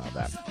scratching and all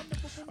that.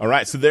 All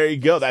right, so there you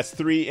go. That's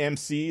 3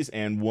 MCs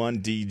and 1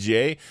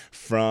 DJ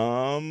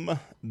from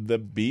the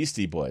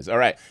Beastie Boys. All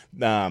right,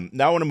 now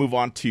I want to move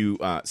on to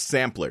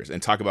samplers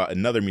and talk about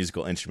another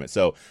musical instrument.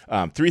 So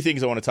 3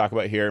 things I want to talk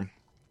about here.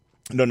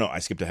 No, I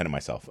skipped ahead of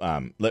myself.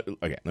 Let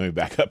me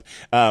back up.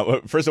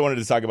 First, I wanted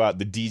to talk about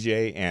the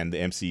DJ and the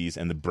MCs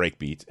and the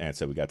breakbeat, and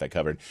so we got that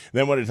covered.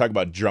 Then I wanted to talk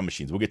about drum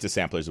machines. We'll get to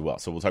samplers as well.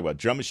 So we'll talk about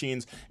drum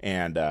machines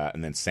and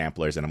then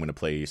samplers, and I'm going to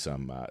play you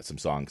some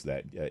songs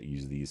that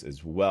use these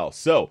as well.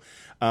 So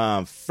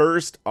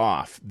first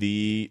off,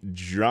 the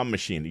drum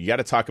machine. You got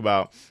to talk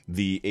about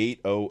the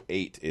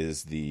 808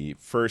 is the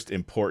first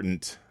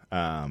important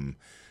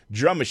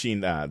drum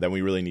machine that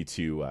we really need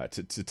to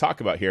talk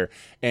about here.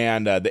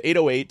 And the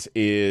 808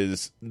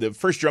 is the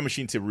first drum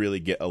machine to really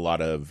get a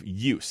lot of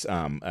use.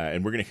 And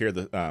we're going to hear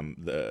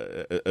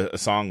a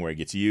song where it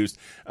gets used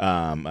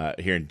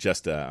here in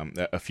just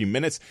a few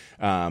minutes.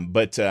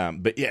 But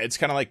yeah, it's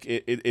kind of like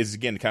it is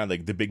again kind of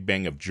like the big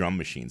bang of drum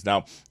machines.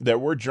 Now there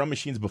were drum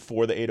machines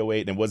before the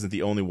 808, and it wasn't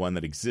the only one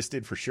that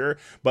existed for sure.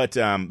 But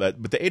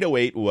the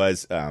 808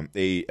 was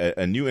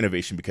a new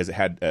innovation because it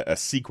had a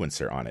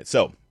sequencer on it.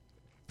 So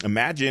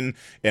imagine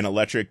an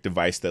electric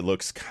device that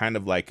looks kind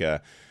of like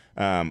a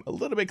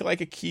little bit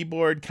like a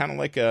keyboard, kind of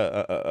like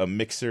a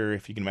mixer,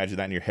 if you can imagine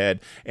that in your head.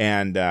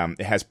 And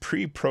it has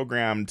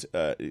pre-programmed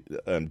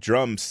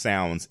drum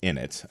sounds in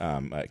it,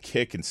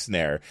 kick and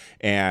snare.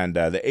 And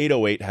the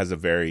 808 has a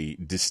very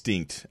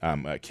distinct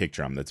kick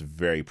drum that's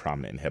very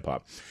prominent in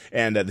hip-hop.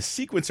 And the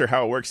sequencer,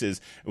 how it works is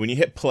when you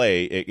hit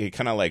play, it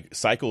kind of like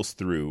cycles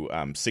through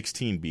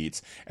 16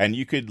 beats. And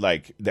you could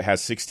that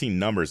has 16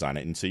 numbers on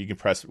it. And so you can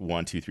press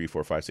 1, 2, 3,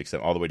 4, 5, 6,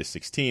 7, all the way to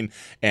 16.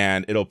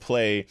 And it'll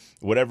play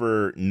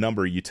whatever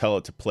number you tell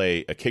it to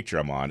play a kick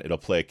drum on, it'll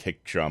play a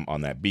kick drum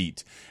on that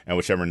beat. And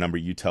whichever number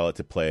you tell it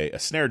to play a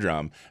snare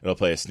drum, it'll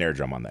play a snare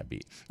drum on that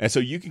beat. And so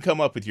you can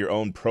come up with your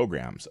own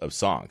programs of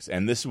songs.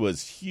 And this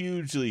was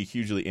hugely,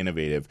 hugely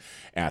innovative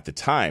at the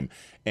time.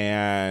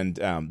 And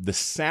the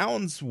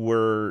sounds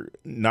were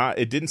not,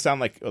 it didn't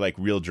sound like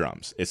real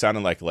drums. It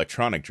sounded like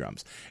electronic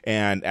drums.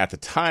 And at the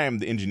time,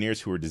 the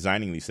engineers who were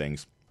designing these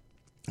things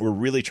we're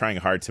really trying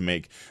hard to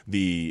make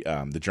the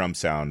drum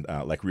sound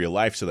like real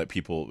life so that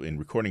people in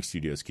recording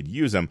studios could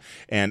use them.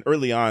 And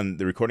early on,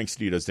 the recording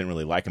studios didn't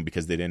really like them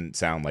because they didn't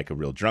sound like a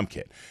real drum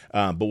kit.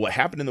 But what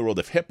happened in the world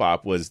of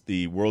hip-hop was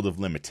the world of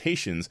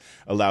limitations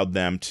allowed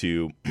them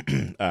to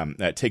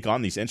take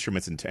on these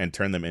instruments and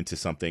turn them into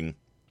something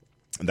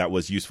that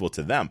was useful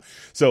to them.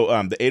 So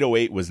the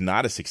 808 was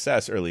not a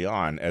success early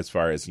on as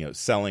far as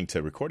selling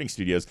to recording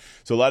studios.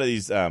 So a lot of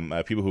these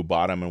people who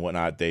bought them and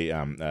whatnot, they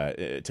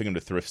took them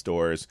to thrift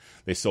stores,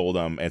 they sold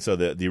them, and so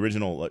the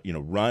original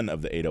run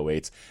of the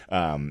 808s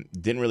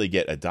didn't really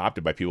get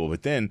adopted by people.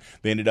 But then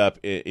they ended up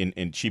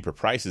in cheaper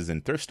prices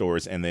in thrift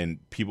stores, and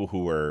then people who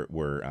were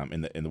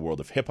in the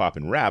world of hip hop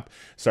and rap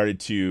started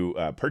to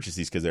purchase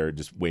these because they're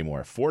just way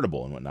more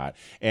affordable and whatnot,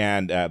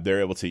 and they're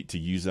able to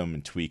use them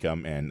and tweak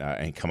them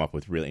and come up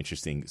with really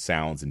interesting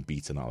sounds and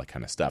beats and all that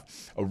kind of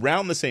stuff.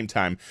 Around the same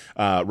time,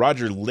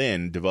 Roger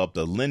Lynn developed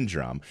a Lynn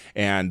drum,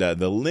 and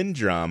the Lynn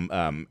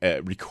drum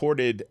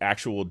recorded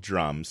actual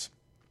drums,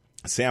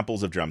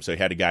 samples of drums. So he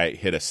had a guy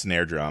hit a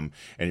snare drum,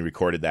 and he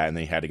recorded that, and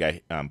then he had a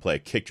guy play a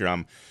kick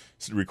drum,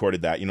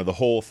 recorded that, the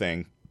whole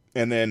thing,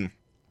 and then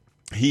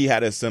he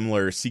had a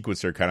similar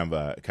sequencer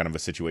kind of a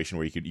situation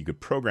where you could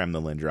program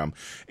the Lynn drum,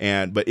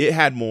 but it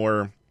had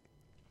more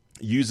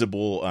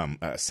usable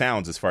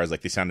sounds as far as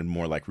they sounded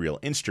more like real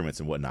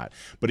instruments and whatnot.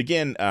 But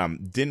again,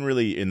 didn't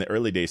really in the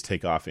early days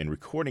take off in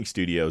recording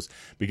studios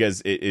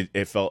because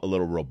it felt a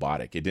little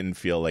robotic. It didn't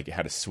feel like it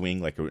had a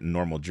swing like a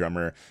normal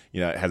drummer.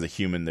 It has a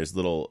human. There's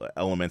little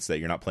elements that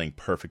you're not playing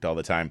perfect all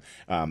the time.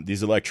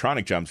 These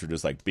electronic drums were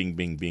just like bing,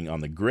 bing, bing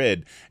on the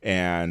grid,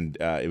 and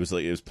it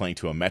was playing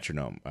to a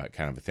metronome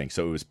kind of a thing.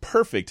 So it was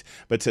perfect.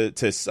 But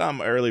to some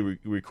early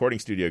recording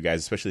studio guys,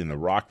 especially in the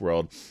rock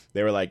world,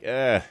 they were like,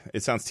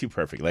 it sounds too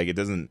perfect. It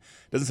doesn't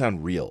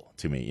sound real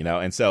to me,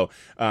 And so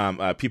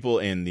people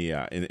in the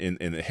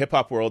in the hip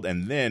hop world,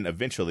 and then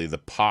eventually the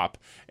pop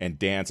and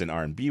dance and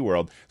R&B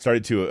world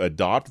started to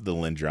adopt the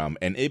Lynn drum,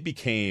 and it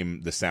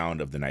became the sound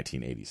of the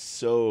 1980s.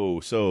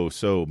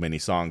 So many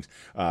songs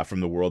from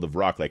the world of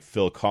rock, like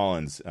Phil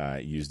Collins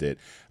used it,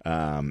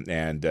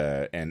 and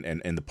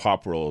the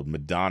pop world,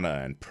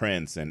 Madonna and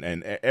Prince,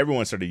 and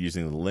everyone started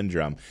using the Lynn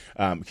drum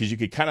because you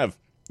could kind of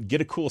get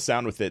a cool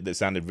sound with it that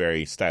sounded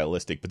very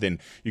stylistic, but then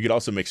you could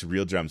also mix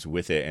real drums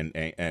with it,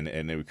 and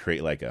it would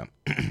create like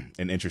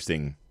an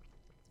interesting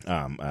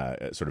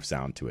sort of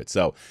sound to it.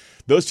 So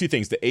those two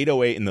things, the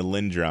 808 and the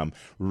Lynn drum,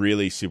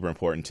 really super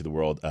important to the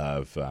world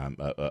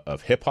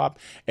of hip hop.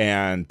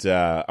 And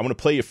I'm going to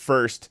play you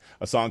first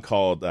a song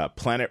called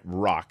Planet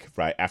Rock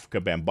by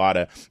Afrika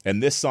Bambaataa.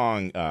 And this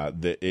song,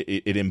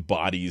 it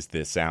embodies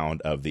the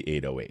sound of the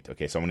 808.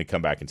 Okay, so I'm going to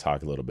come back and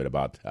talk a little bit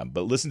about,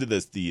 but listen to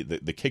this,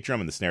 the kick drum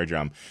and the snare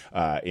drum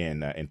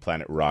in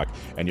Planet Rock,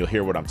 and you'll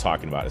hear what I'm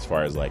talking about as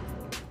far as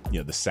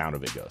the sound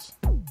of it goes.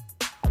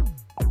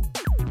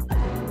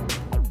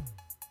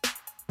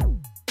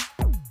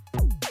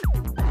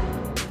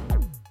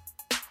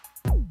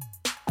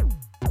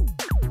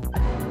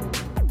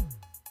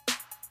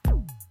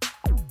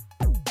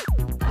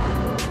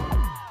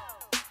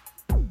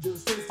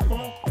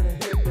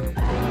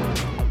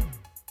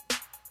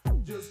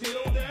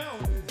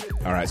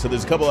 All right, so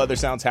there's a couple other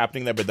sounds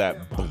happening there, but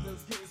that boom,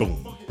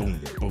 boom, boom,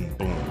 boom,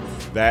 boom,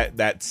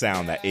 that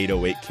sound, that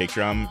 808 kick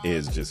drum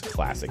is just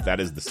classic. That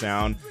is the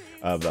sound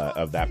of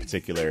that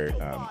particular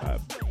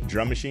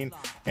drum machine,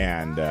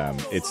 and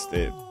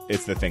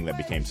it's the thing that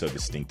became so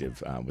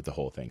distinctive with the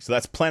whole thing. So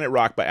that's Planet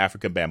Rock by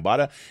Afrika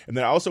Bambaataa. And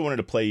then I also wanted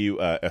to play you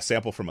a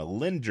sample from a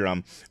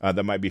Lindrum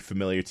that might be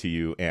familiar to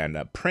you. And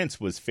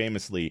Prince was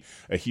famously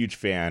a huge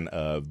fan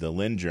of the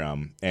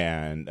Lindrum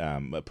and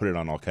put it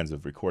on all kinds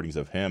of recordings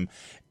of him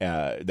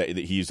that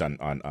he used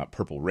on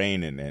Purple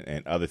Rain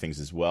and other things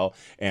as well.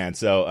 And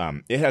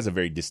so it has a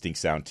very distinct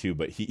sound too,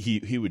 but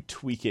he would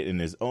tweak it in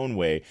his own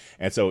way.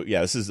 And so,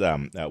 yeah, this is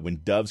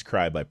When Doves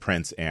Cry by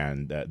Prince,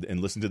 and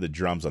listen to the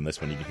drums on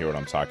this one. You can hear what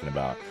I'm talking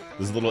about.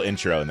 There's a little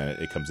intro, and then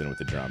it comes in with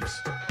the drums.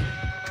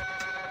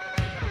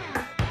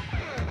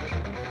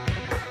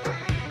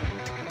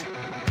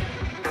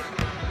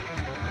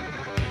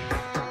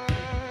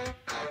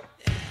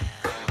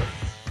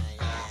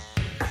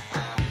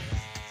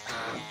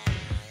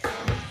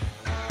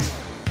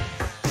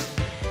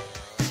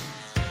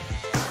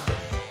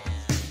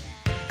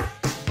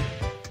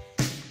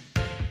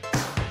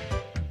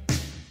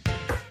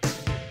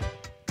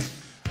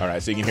 All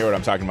right, so you can hear what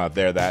I'm talking about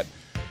there.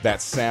 That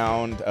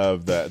sound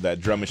of that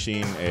drum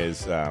machine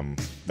is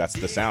that's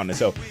the sound. And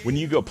so when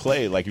you go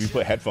play, like if you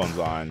put headphones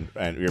on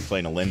and you're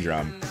playing a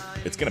Lindrum,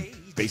 it's gonna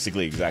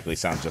basically exactly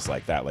sound just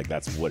like that. Like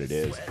that's what it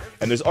is.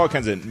 And there's all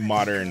kinds of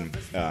modern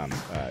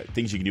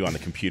things you can do on the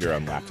computer,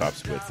 on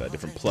laptops with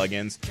different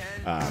plugins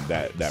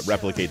that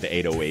replicate the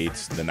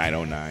 808s, the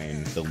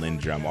 909, the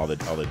Lindrum, all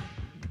the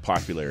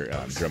popular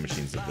drum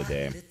machines of the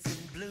day.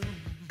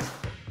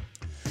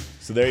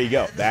 So there you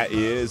go. That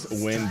is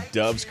When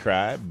Doves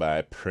Cry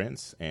by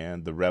Prince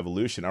and the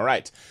Revolution. All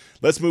right,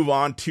 let's move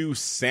on to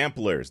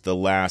samplers, the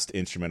last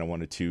instrument I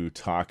wanted to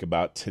talk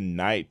about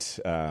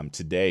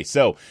today.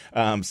 So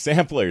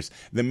samplers,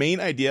 the main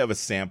idea of a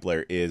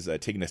sampler is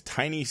taking a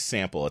tiny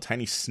sample, a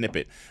tiny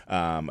snippet,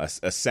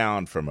 a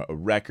sound from a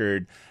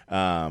record,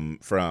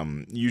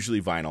 from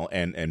usually vinyl,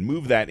 and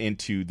move that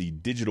into the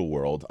digital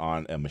world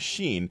on a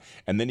machine,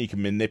 and then you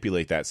can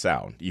manipulate that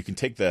sound. You can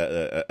take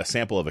a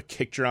sample of a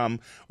kick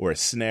drum or a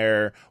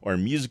snare or a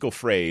musical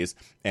phrase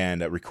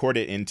and record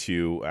it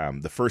into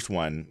the first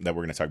one that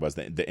we're going to talk about is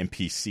the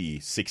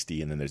MPC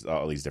 60, and then there's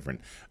all these different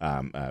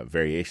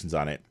variations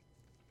on it.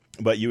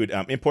 But you would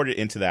import it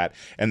into that,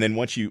 and then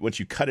once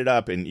you cut it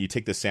up and you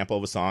take the sample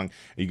of a song,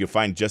 you can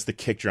find just the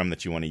kick drum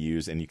that you want to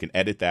use, and you can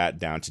edit that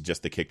down to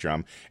just the kick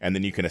drum, and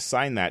then you can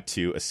assign that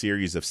to a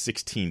series of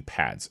 16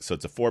 pads. So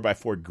it's a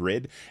 4x4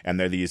 grid, and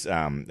they're these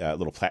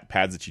little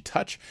pads that you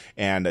touch,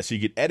 and so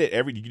you could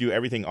you could do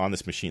everything on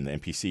this machine, the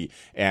MPC,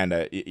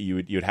 and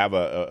you'd have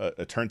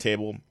a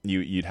turntable,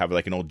 you'd have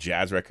like an old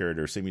jazz record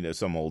or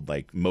some old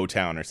like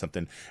Motown or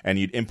something, and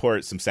you'd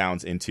import some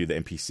sounds into the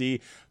MPC,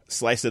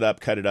 slice it up,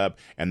 cut it up,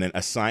 and then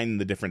assign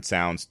the different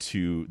sounds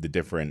to the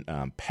different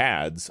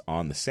pads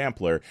on the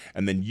sampler,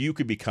 and then you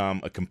could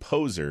become a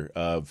composer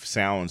of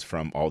sounds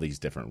from all these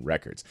different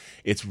records.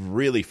 It's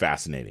really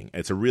fascinating.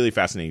 It's a really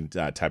fascinating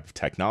type of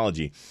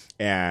technology,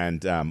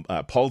 and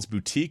Paul's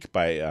Boutique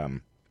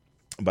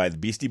by the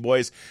Beastie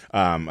Boys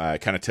kind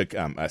of took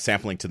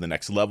sampling to the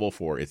next level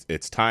for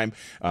its time.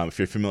 If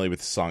you're familiar with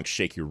the song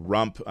Shake Your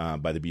Rump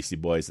by the Beastie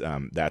Boys,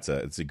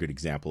 it's a good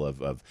example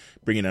of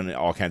bringing in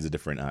all kinds of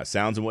different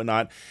sounds and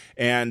whatnot.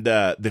 And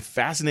the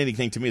fascinating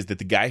thing to me is that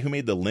the guy who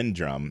made the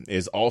Lindrum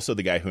is also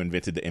the guy who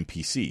invented the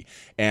MPC,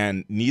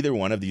 and neither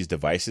one of these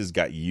devices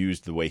got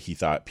used the way he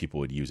thought people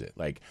would use it.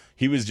 Like,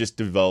 he was just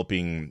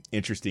developing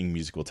interesting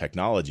musical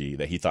technology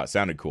that he thought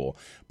sounded cool,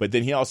 but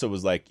then he also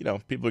was like,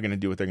 people are going to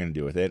do what they're going to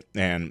do with it.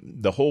 And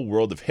the whole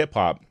world of hip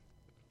hop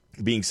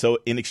being so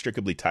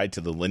inextricably tied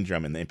to the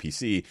Lindrum and the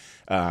MPC,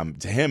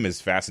 to him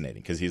is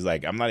fascinating, because he's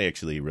like, I'm not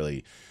actually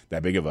really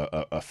that big of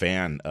a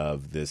fan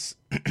of this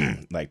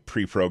like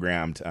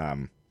pre-programmed,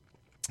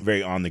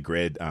 very on the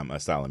grid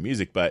style of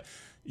music, but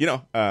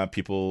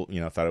people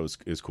thought it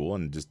was cool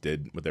and just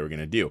did what they were going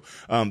to do.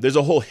 There's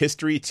a whole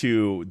history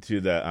to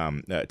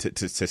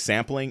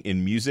sampling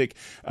in music.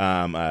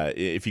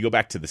 If you go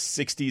back to the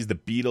 60s, the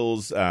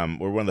Beatles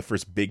were one of the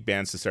first big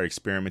bands to start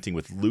experimenting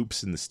with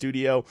loops in the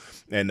studio,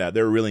 and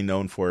they were really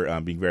known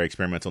for being very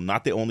experimental.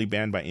 Not the only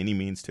band by any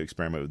means to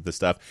experiment with this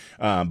stuff,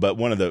 but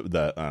one of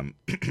the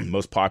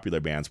most popular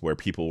bands where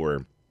people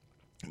were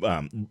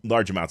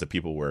large amounts of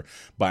people were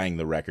buying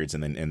the records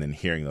and then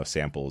hearing those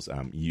samples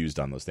used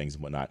on those things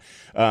and whatnot.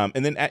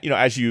 And then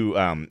as you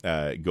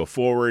go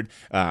forward,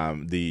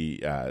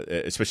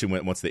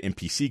 especially once the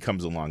MPC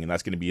comes along, and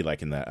that's going to be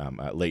like in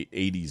the late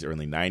 80s,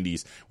 early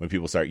 90s, when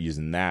people start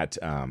using that,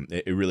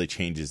 it really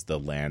changes the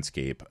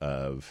landscape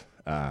of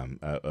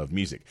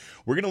music.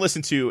 We're going to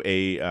listen to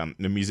a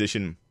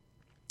musician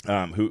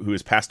who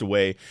has passed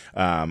away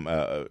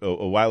a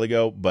while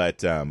ago,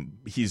 but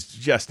he's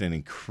just an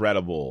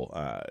incredible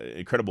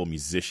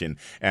musician,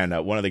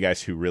 and one of the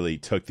guys who really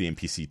took the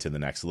MPC to the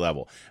next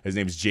level. His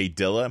name is Jay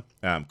Dilla.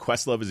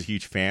 Questlove is a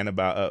huge fan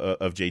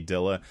of Jay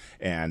Dilla,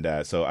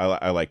 and so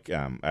I like.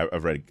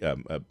 I've read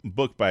a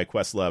book by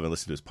Questlove and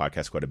listened to his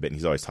podcast quite a bit, and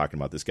he's always talking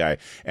about this guy.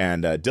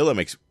 And Dilla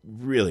makes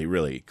really,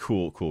 really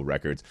cool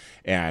records,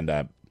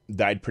 and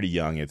died pretty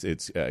young.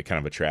 It's kind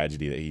of a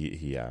tragedy that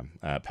he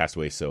passed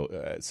away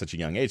at such a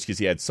young age, because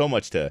he had so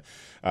much to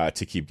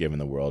keep giving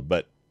the world.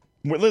 But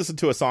we're listening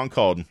to a song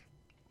called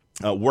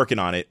Working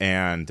on It,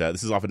 and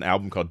this is off an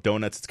album called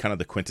Donuts. It's kind of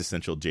the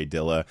quintessential Jay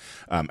Dilla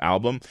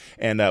album.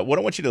 And what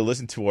I want you to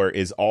listen to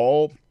is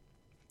all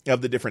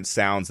of the different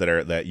sounds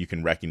that you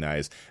can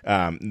recognize.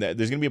 There's going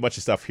to be a bunch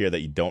of stuff here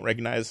that you don't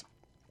recognize.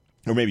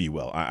 Or maybe you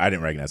will. I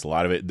didn't recognize a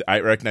lot of it. I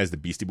recognize the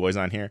Beastie Boys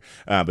on here,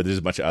 but there's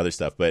a bunch of other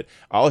stuff. But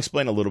I'll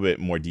explain a little bit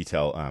more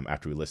detail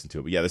after we listen to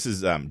it. But yeah, this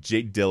is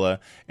Jay Dilla,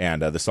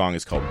 and the song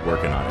is called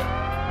Working on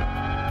It.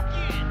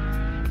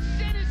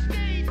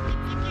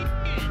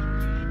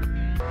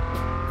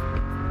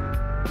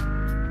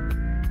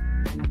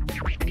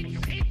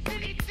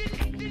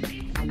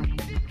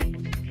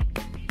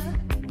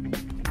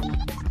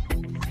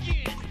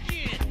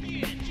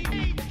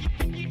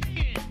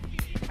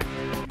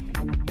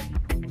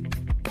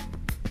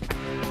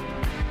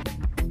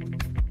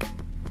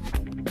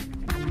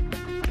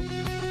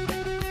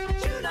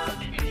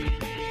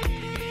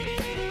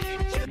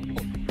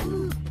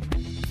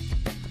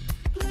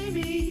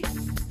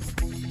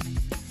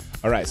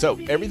 All right, so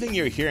everything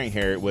you're hearing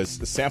here was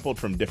sampled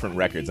from different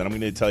records, and I'm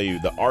going to tell you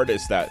the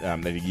artists that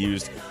he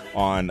used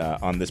on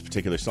this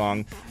particular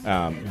song.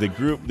 The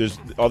group,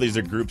 all these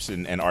are groups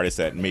and artists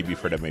that maybe you've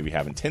heard of, maybe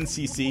haven't.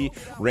 10cc,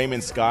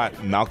 Raymond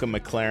Scott, Malcolm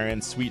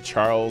McLaren, Sweet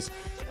Charles,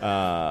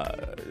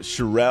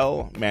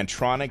 Sherelle,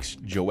 Mantronix,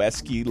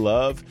 Joeski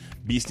Love,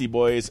 Beastie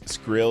Boys,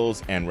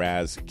 Skrills, and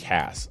Raz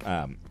Kass.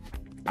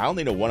 I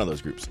only know one of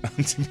those groups,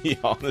 to be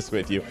honest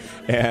with you,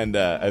 and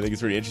I think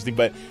it's pretty interesting.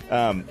 But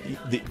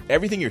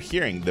everything you're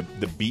hearing, the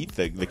beat,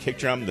 the kick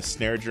drum, the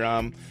snare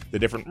drum, the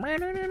different,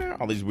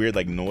 all these weird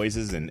like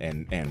noises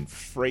and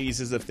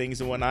phrases of things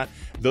and whatnot,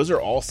 those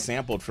are all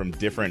sampled from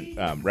different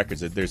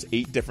records. There's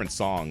 8 different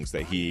songs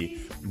that he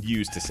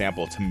used to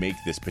sample to make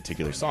this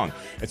particular song,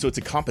 and so it's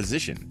a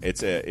composition.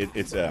 It's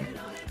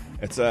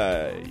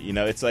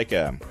like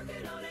a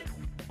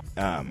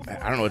I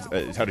don't know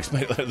how to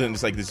explain it other than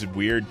it's like this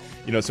weird,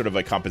 sort of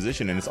like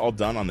composition, and it's all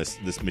done on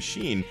this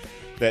machine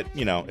that,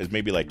 is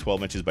maybe like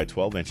 12 inches by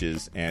 12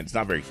 inches, and it's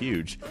not very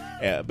huge,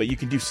 but you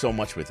can do so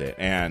much with it.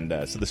 And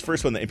so this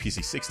first one, the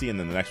MPC 60, and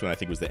then the next one I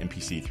think was the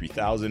MPC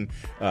 3000,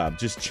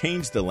 just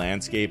changed the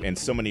landscape, and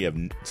so much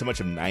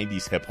of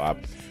 90s hip hop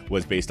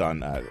was based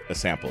on a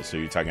sample. So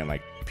you're talking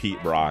like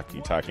Pete Rock,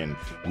 you're talking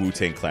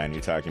Wu-Tang Clan,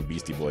 you're talking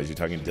Beastie Boys, you're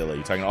talking Dilla,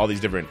 you're talking all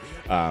these different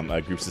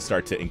groups to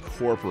start to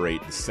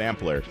incorporate the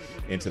sampler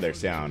into their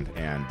sound.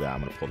 And I'm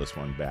going to pull this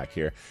one back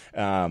here.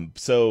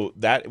 So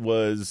that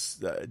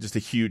was just a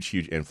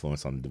huge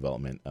influence on the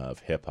development of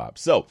hip-hop.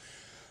 So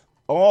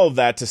all of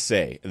that to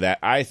say that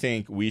I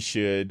think we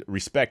should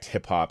respect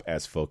hip-hop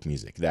as folk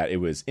music, that it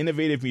was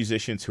innovative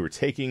musicians who were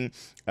taking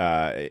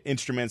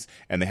instruments,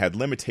 and they had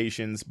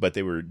limitations, but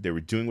they were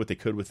doing what they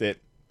could with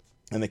it.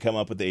 And they come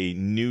up with a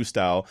new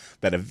style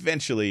that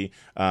eventually,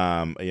 in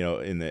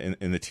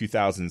the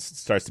 2000s,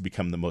 starts to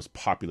become the most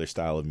popular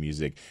style of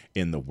music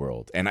in the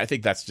world. And I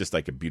think that's just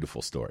like a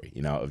beautiful story,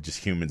 of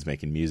just humans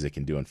making music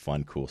and doing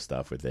fun, cool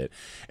stuff with it.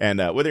 And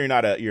whether or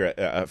not you're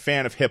a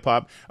fan of hip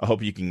hop, I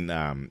hope you can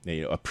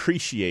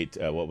appreciate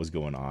what was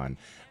going on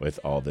with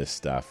all this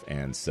stuff.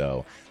 And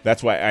so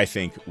that's why I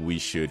think we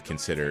should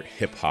consider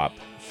hip hop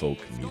folk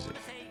music.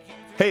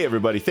 Hey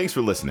everybody, thanks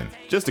for listening.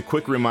 Just a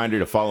quick reminder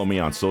to follow me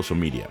on social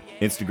media,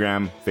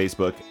 Instagram,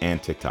 Facebook,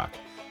 and TikTok.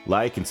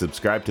 Like and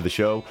subscribe to the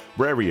show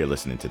wherever you're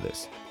listening to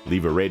this.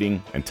 Leave a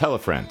rating and tell a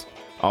friend.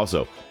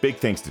 Also, big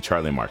thanks to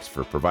Charlie Marks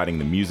for providing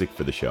the music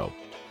for the show.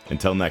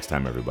 Until next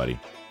time, everybody,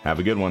 have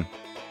a good one.